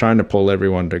just trying to pull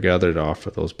everyone together to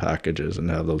offer those packages and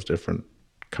have those different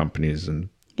companies and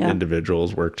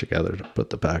individuals work together to put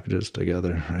the packages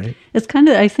together, right? It's kind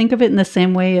of, I think of it in the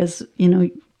same way as,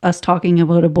 us talking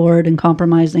about a board and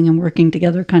compromising and working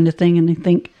together kind of thing. And I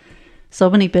think so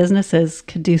many businesses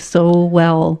could do so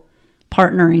well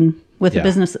partnering with a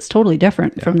business that's totally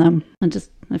different from them.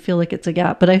 I feel like it's a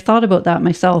gap. But I thought about that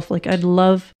myself. Like, I'd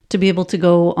love to be able to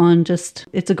go on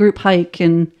it's a group hike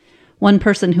and one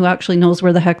person who actually knows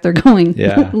where the heck they're going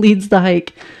leads the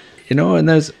hike. And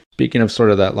there's, speaking of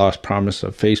sort of that lost promise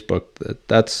of Facebook,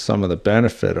 that's some of the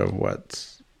benefit of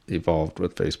what's evolved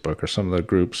with Facebook or some of the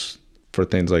groups for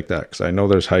things like that. Because I know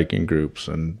there's hiking groups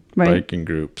and biking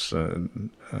groups and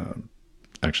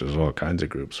actually there's all kinds of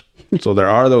groups. So there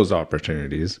are those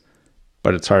opportunities,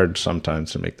 but it's hard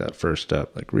sometimes to make that first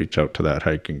step, like reach out to that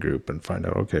hiking group and find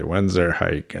out, okay, when's their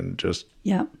hike and just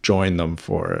join them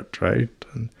for it, right?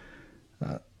 And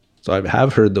so I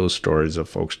have heard those stories of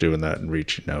folks doing that and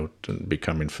reaching out and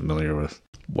becoming familiar with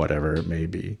whatever it may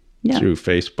be through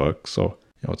Facebook. So,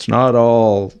 it's not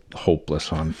all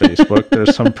hopeless on Facebook.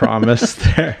 There's some promise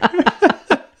there.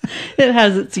 It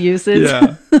has its uses.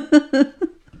 Yeah.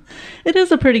 It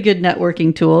is a pretty good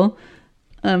networking tool.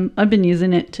 I've been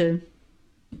using it to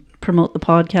promote the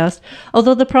podcast.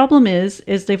 Although the problem is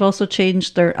they've also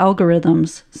changed their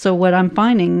algorithms. So what I'm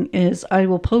finding is I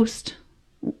will post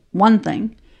one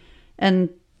thing and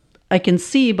I can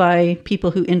see by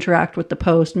people who interact with the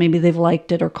post, maybe they've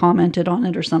liked it or commented on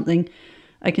it or something.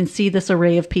 I can see this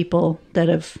array of people that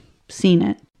have seen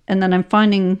it. And then I'm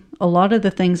finding a lot of the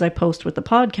things I post with the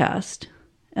podcast.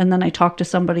 And then I talk to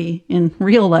somebody in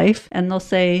real life and they'll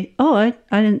say, oh, I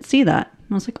didn't see that.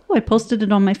 And I was like, oh, I posted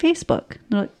it on my Facebook.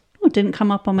 They're like, oh, it didn't come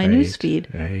up on my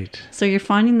newsfeed. Right. So you're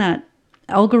finding that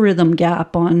algorithm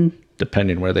gap on...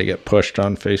 Depending where they get pushed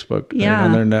on Facebook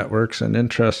on their networks and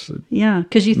interests. Yeah,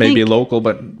 because you maybe local,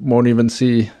 but won't even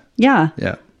see. Yeah.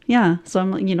 So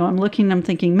I'm looking, I'm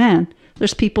thinking, man,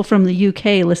 there's people from the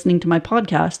UK listening to my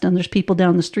podcast, and there's people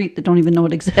down the street that don't even know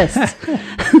it exists.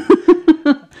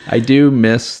 I do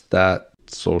miss that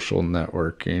social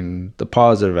networking, the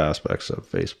positive aspects of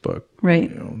Facebook.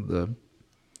 Right.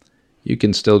 You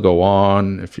can still go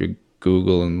on if you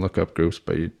Google and look up groups,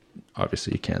 but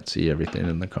obviously you can't see everything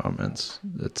in the comments.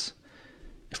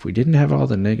 If we didn't have all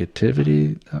the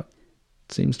negativity, that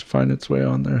seems to find its way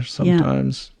on there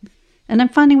sometimes. Yeah. And I'm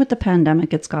finding with the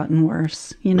pandemic, it's gotten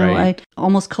worse. I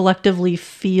almost collectively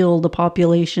feel the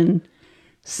population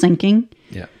sinking.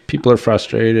 Yeah. People are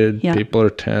frustrated. Yeah. People are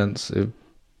tense.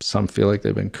 Some feel like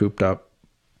they've been cooped up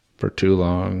for too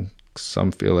long.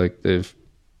 Some feel like they've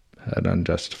had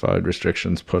unjustified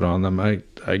restrictions put on them.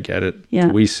 I get it. Yeah.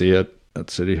 We see it at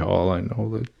City Hall. I know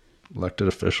the elected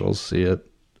officials see it.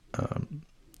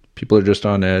 People are just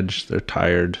on edge. They're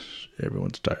tired.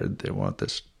 Everyone's tired. They want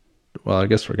this. Well, I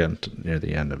guess we're getting near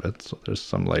the end of it, so there's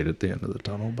some light at the end of the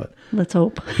tunnel. But let's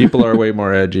hope. People are way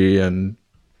more edgy and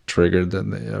triggered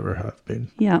than they ever have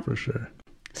been. Yeah, for sure.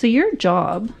 So your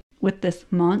job with this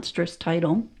monstrous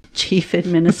title, Chief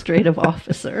Administrative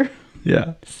Officer.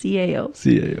 Yeah.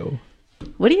 CAO.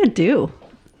 What do you do?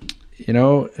 In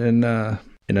a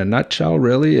nutshell,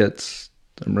 really,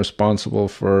 I'm responsible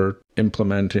for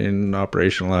implementing,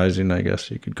 operationalizing, I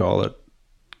guess you could call it,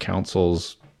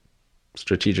 council's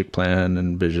strategic plan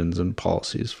and visions and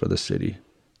policies for the city.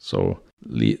 So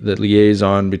the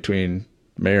liaison between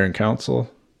mayor and council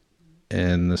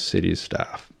and the city's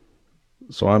staff.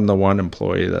 So I'm the one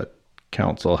employee that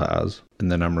council has,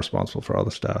 and then I'm responsible for all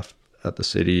the staff at the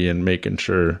city and making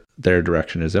sure their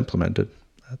direction is implemented.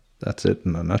 That's it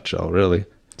in a nutshell, really.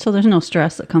 So there's no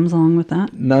stress that comes along with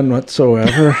that? None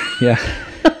whatsoever. Yeah.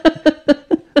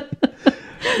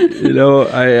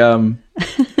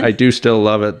 I do still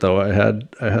love it though. I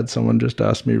had someone just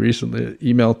ask me recently,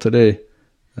 email today,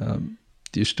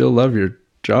 do you still love your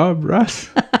job, Russ?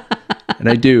 And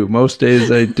I do. Most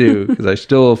days I do, because I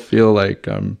still feel like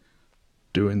I'm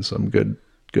doing some good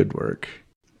work.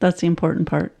 That's the important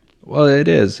part. Well, it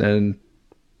is. And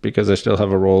because I still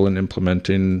have a role in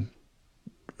implementing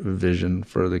vision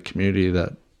for the community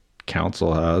that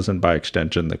council has, and by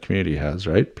extension the community has,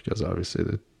 right? Because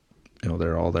obviously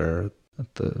they're all there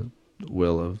at the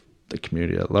will of the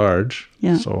community at large.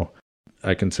 Yeah. So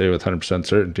I can say with 100%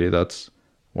 certainty that's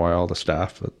why all the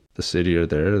staff at the city are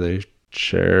there. They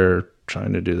share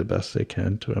trying to do the best they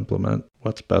can to implement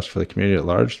what's best for the community at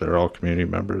large. They're all community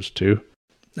members too.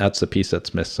 That's the piece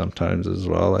that's missed sometimes as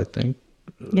well, I think.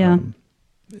 Yeah.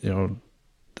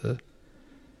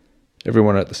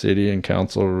 Everyone at the city and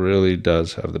council really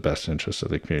does have the best interests of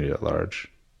the community at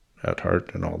large at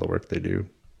heart in all the work they do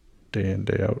day in,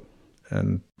 day out.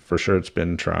 And for sure it's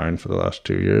been trying for the last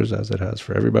 2 years, as it has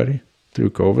for everybody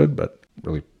through COVID, but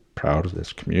really proud of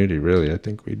this community, really. I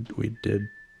think we did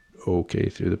okay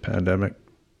through the pandemic,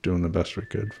 doing the best we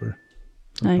could for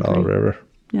the Powell River.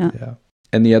 Yeah.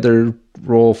 And the other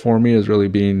role for me is really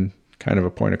being kind of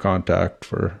a point of contact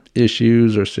for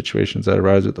issues or situations that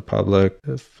arise with the public.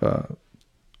 If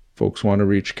folks want to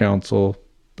reach council,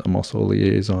 I'm also a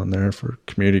liaison there for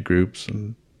community groups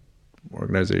and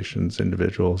organizations,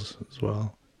 individuals as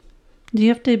well.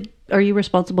 Are you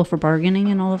responsible for bargaining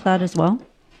and all of that as well?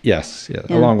 Yes, yeah,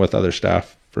 along with other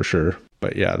staff for sure.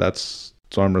 But yeah,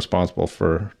 so I'm responsible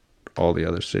for all the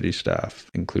other city staff,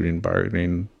 including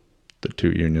bargaining the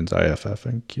two unions, IFF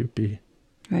and QP.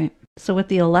 Right. So with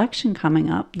the election coming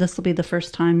up, this will be the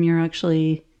first time you're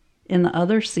actually in the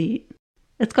other seat.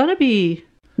 It's got to be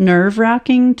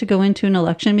nerve-wracking to go into an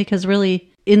election, because really,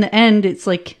 in the end, it's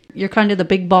like you're kind of the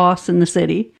big boss in the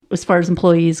city as far as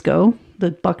employees go.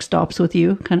 The buck stops with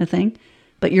you kind of thing.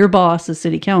 But your boss is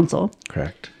city council.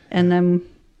 Correct. And then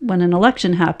when an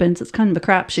election happens, it's kind of a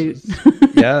crapshoot.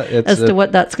 Yeah. As to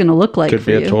what that's going to look like for you. Could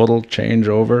be a total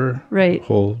changeover. Right.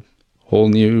 Whole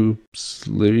new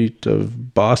slate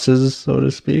of bosses, so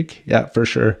to speak. Yeah, for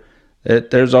sure.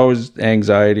 There's always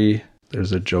anxiety.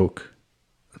 There's a joke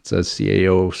that says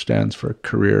CAO stands for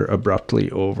career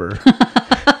abruptly over.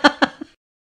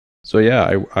 So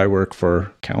yeah, I work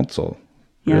for council,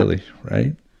 really,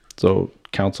 right? So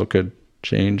council could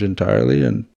change entirely,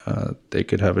 and they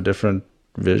could have a different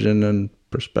vision and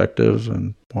perspective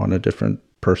and want a different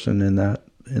person in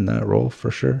that role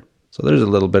for sure. So there's a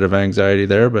little bit of anxiety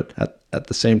there, but at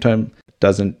the same time, it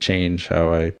doesn't change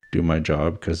how I do my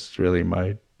job, because really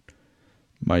my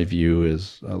view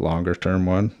is a longer term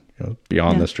one,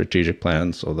 beyond the strategic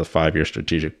plan. So the 5-year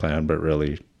strategic plan, but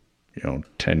really,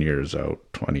 10 years out,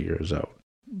 20 years out,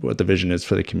 what the vision is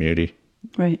for the community,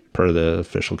 right? Per the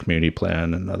official community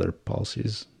plan and other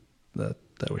policies that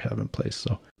we have in place.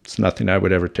 So it's nothing I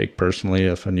would ever take personally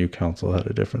if a new council had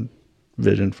a different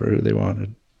vision for who they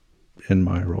wanted in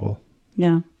my role.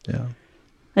 Yeah. Yeah.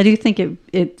 I do think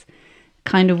it's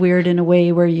kind of weird in a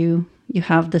way where you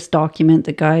have this document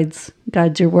that guides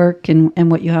your work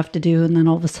and what you have to do. And then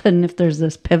all of a sudden, if there's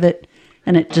this pivot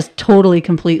and it just totally,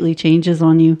 completely changes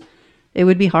on you, it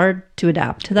would be hard to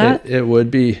adapt to that. It would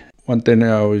be. One thing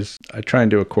I try and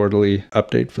do a quarterly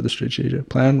update for the strategic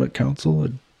plan with council. I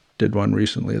did one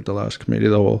recently at the last committee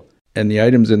of the whole. And the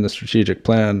items in the strategic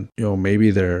plan, maybe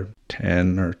they're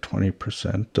 10 or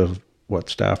 20% of what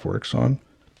staff works on.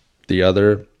 The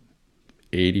other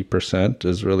 80%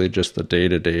 is really just the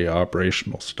day-to-day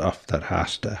operational stuff that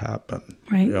has to happen.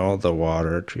 Right. The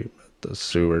water treatment, the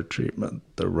sewer treatment,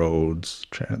 the roads,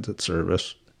 transit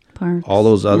service. Parks, all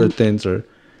those other things are.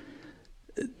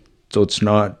 So it's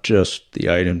not just the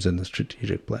items in the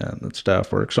strategic plan that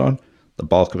staff works on. The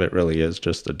bulk of it really is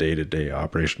just the day-to-day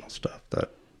operational stuff that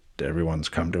everyone's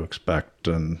come to expect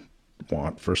and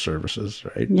want for services,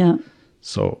 right? Yeah.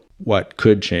 So what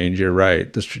could change, you're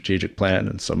right, the strategic plan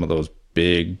and some of those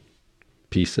big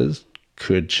pieces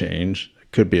could change.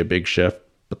 It could be a big shift,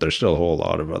 but there's still a whole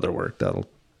lot of other work that'll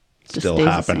still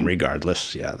happen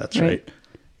regardless. Yeah, that's right.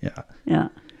 Yeah. Yeah.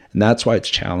 And that's why it's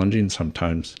challenging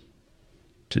sometimes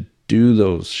to do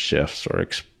those shifts or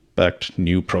expect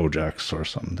new projects or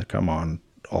something to come on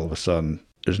all of a sudden.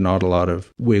 there's not a lot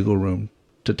of wiggle room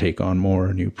to take on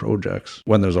more new projects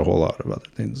when there's a whole lot of other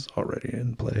things already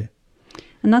in play.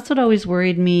 And that's what always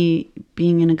worried me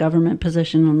being in a government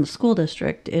position on the school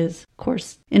district is, of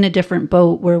course, in a different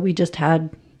boat where we just had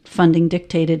funding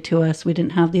dictated to us. We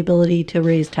didn't have the ability to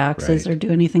raise taxes or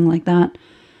do anything like that.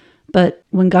 But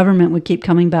when government would keep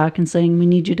coming back and saying, we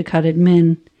need you to cut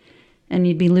admin, and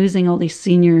you'd be losing all these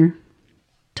senior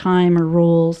time or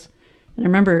roles. And I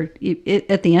remember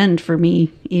at the end for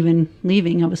me, even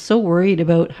leaving, I was so worried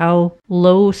about how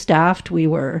low staffed we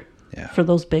were for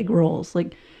those big roles.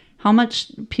 Like, how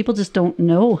much people just don't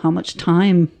know how much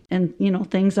time and,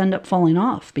 things end up falling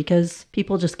off because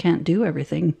people just can't do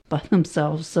everything by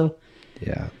themselves. So,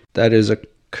 yeah, that is a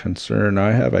concern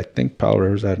I have. I think Powell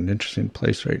River's at an interesting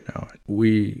place right now.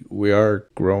 We are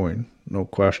growing, no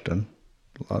question.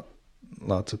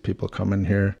 Lots of people coming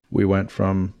here. We went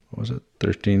from,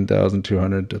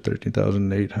 13,200 to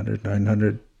 13,800,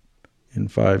 900 in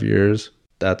 5 years.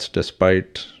 That's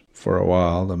despite, for a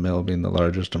while, the mill being the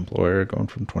largest employer, going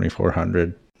from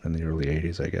 2,400 in the early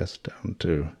 80s, I guess, down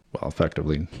to,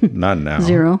 effectively none now.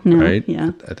 Zero now, right?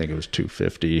 Yeah. I think it was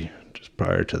 250 just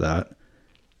prior to that.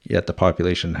 Yet the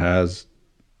population has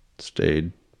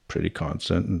stayed pretty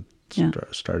constant and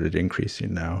started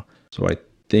increasing now. So I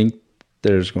think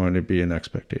there's going to be an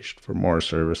expectation for more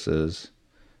services,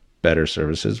 better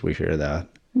services. We hear that.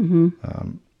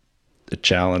 Mm-hmm. The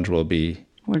challenge will be,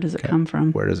 where does it come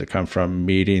from? Where does it come from?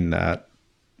 Meeting that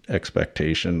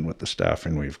expectation with the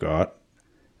staffing we've got.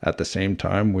 At the same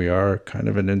time, we are kind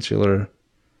of an insular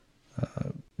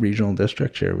regional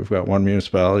district here. We've got one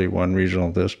municipality, one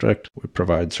regional district. We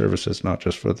provide services not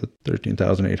just for the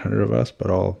 13,800 of us,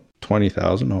 but all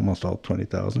 20,000, almost all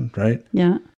 20,000, right?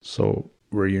 Yeah. So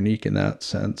we're unique in that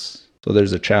sense. So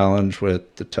there's a challenge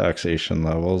with the taxation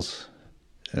levels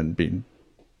and being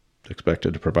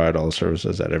expected to provide all the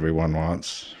services that everyone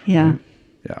wants. Yeah.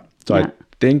 Yeah. So I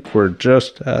think we're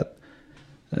just at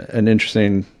an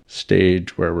interesting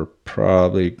stage where we're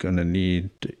probably going to need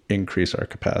to increase our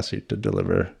capacity to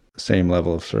deliver the same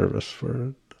level of service for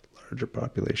a larger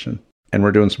population. And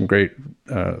we're doing some great,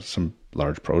 some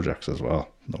large projects as well,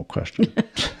 no question.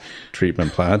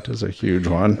 Treatment plant is a huge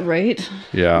one. Right.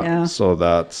 Yeah. So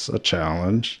that's a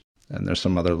challenge. And there's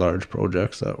some other large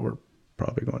projects that we're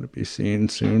probably going to be seeing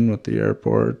soon with the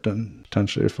airport and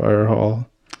potentially a fire hall.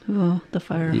 Oh, the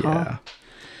fire hall. Yeah.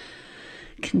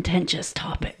 Contentious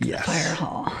topic, yes. The fire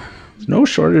hall. There's no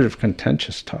shortage of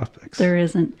contentious topics. There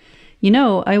isn't.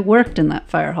 I worked in that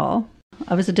fire hall.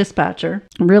 I was a dispatcher,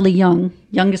 really young,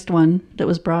 youngest one that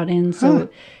was brought in. So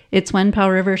it's when Powell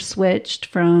River switched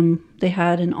from, they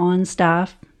had an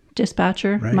on-staff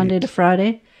dispatcher Monday to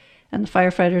Friday, and the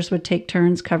firefighters would take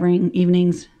turns covering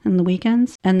evenings and the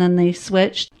weekends. And then they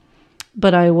switched,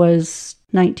 but I was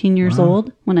 19 years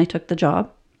old when I took the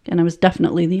job. And I was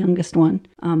definitely the youngest one.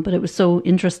 But it was so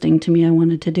interesting to me, I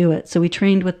wanted to do it. So we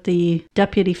trained with the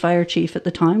deputy fire chief at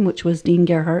the time, which was Dean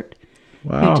Gerhardt,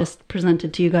 who just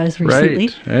presented to you guys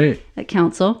recently at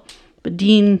council. But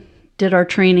Dean did our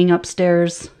training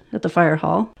upstairs at the fire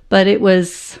hall. But it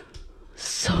was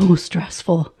so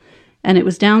stressful. And it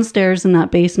was downstairs in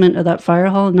that basement of that fire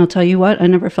hall. And I'll tell you what, I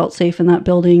never felt safe in that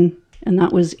building. And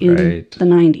that was in the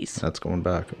 90s. That's going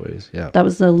back a ways, yeah. That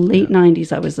was the late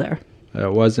 90s I was there.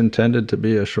 It was intended to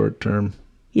be a short-term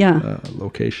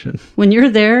location. When you're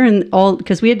there and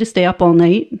because we had to stay up all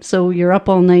night. So you're up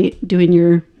all night doing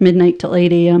your midnight till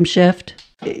 8 a.m. shift.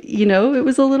 It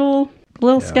was a little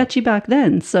sketchy back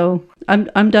then. So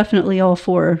I'm definitely all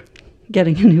for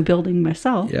getting a new building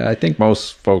myself. Yeah, I think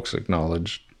most folks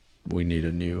acknowledge we need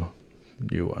a new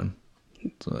one.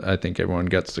 So I think everyone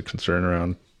gets the concern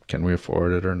around, can we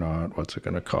afford it or not? What's it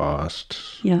going to cost?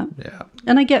 Yeah.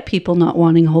 And I get people not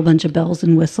wanting a whole bunch of bells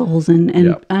and whistles,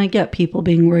 and I get people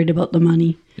being worried about the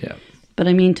money. Yeah. But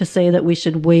I mean, to say that we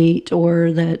should wait,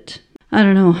 or that, I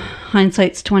don't know,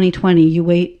 hindsight's 20/20. You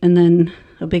wait and then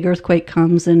a big earthquake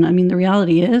comes. And I mean, the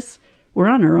reality is we're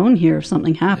on our own here if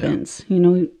something happens.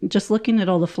 Just looking at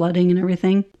all the flooding and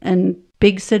everything, and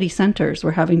big city centers,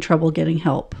 we're having trouble getting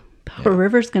help. Powell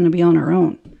River's going to be on our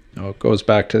own. It goes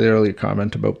back to the earlier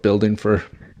comment about building for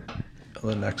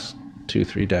the next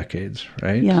 2-3 decades,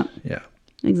 right? Yeah. Yeah.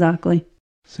 Exactly.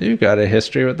 So you've got a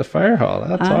history with the fire hall.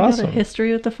 That's awesome. I've got a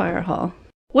history with the fire hall.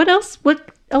 What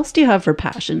else do you have for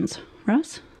passions,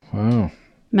 Russ? Wow.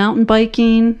 Mountain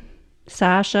biking,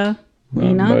 Sasha,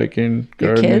 Lena. Mountain biking,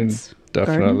 gardening. Kids.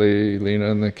 Definitely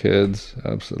Lena and the kids.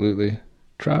 Absolutely.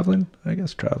 Traveling. I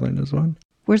guess traveling is one.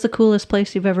 Where's the coolest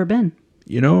place you've ever been?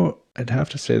 I'd have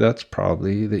to say that's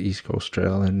probably the East Coast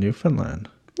Trail in Newfoundland.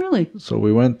 Really? So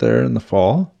we went there in the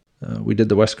fall, We did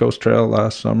the West Coast Trail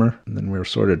last summer, and then we were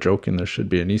sort of joking there should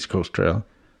be an East Coast Trail.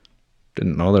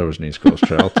 Didn't know there was an East Coast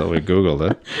Trail till we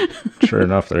Googled it. Sure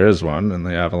enough, there is one in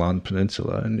the Avalon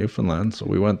Peninsula in Newfoundland. So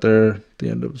we went there at the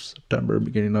end of September,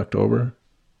 beginning of October.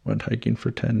 Went hiking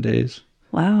for 10 days.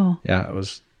 Wow. Yeah, it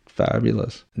was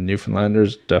fabulous.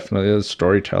 Newfoundlanders definitely as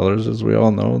storytellers, as we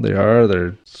all know they are.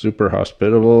 They're super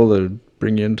hospitable. They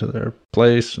bring you into their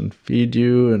place and feed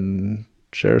you and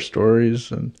share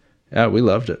stories. And yeah, we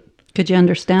loved it. Could you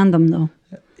understand them, though?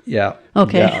 Yeah.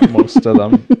 Okay. Yeah, most of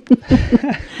them.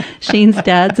 Shane's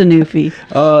dad's a Newfie.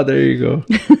 Oh, there you go.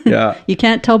 Yeah. You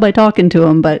can't tell by talking to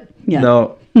him, but yeah.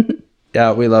 No.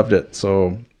 Yeah, we loved it.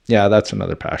 So yeah, that's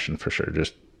another passion for sure.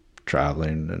 Just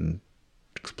traveling and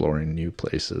exploring new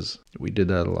places. We did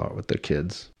that a lot with the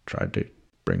kids. Tried to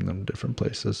bring them different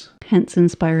places. Hence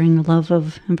inspiring a love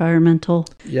of environmental.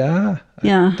 Yeah.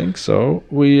 Yeah. I think so.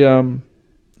 We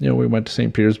we went to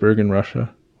St. Petersburg in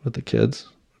Russia with the kids,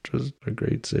 which was a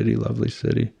great city, lovely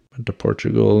city. Went to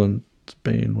Portugal and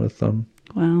Spain with them.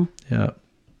 Wow. Yeah.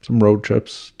 Some road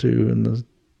trips too in the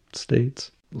States.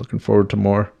 Looking forward to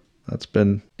more. That's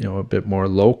been, a bit more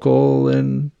local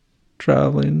in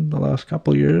traveling the last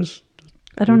couple of years.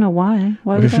 I don't know why.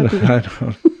 Why would that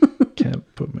be?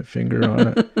 Can't put my finger on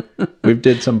it. We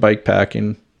did some bike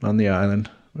packing on the island,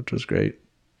 which was great.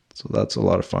 So that's a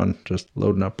lot of fun. Just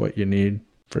loading up what you need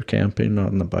for camping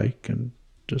on the bike and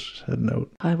just heading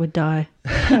out. I would die.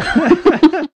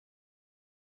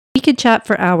 We could chat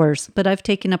for hours, but I've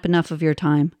taken up enough of your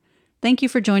time. Thank you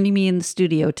for joining me in the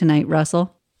studio tonight,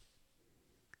 Russell.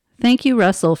 Thank you,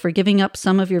 Russell, for giving up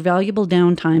some of your valuable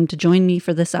downtime to join me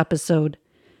for this episode.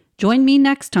 Join me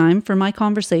next time for my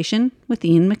conversation with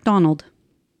Ian McDonald.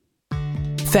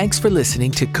 Thanks for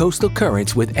listening to Coastal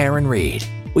Currents with Aaron Reed.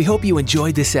 We hope you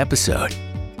enjoyed this episode.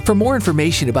 For more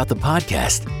information about the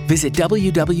podcast, visit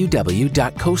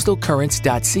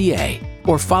www.coastalcurrents.ca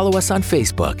or follow us on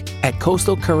Facebook at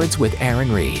Coastal Currents with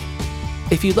Aaron Reed.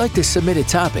 If you'd like to submit a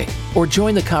topic or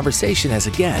join the conversation as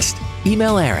a guest,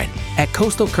 email Aaron at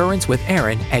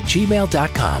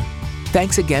coastalcurrentswithaaron@gmail.com.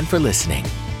 Thanks again for listening.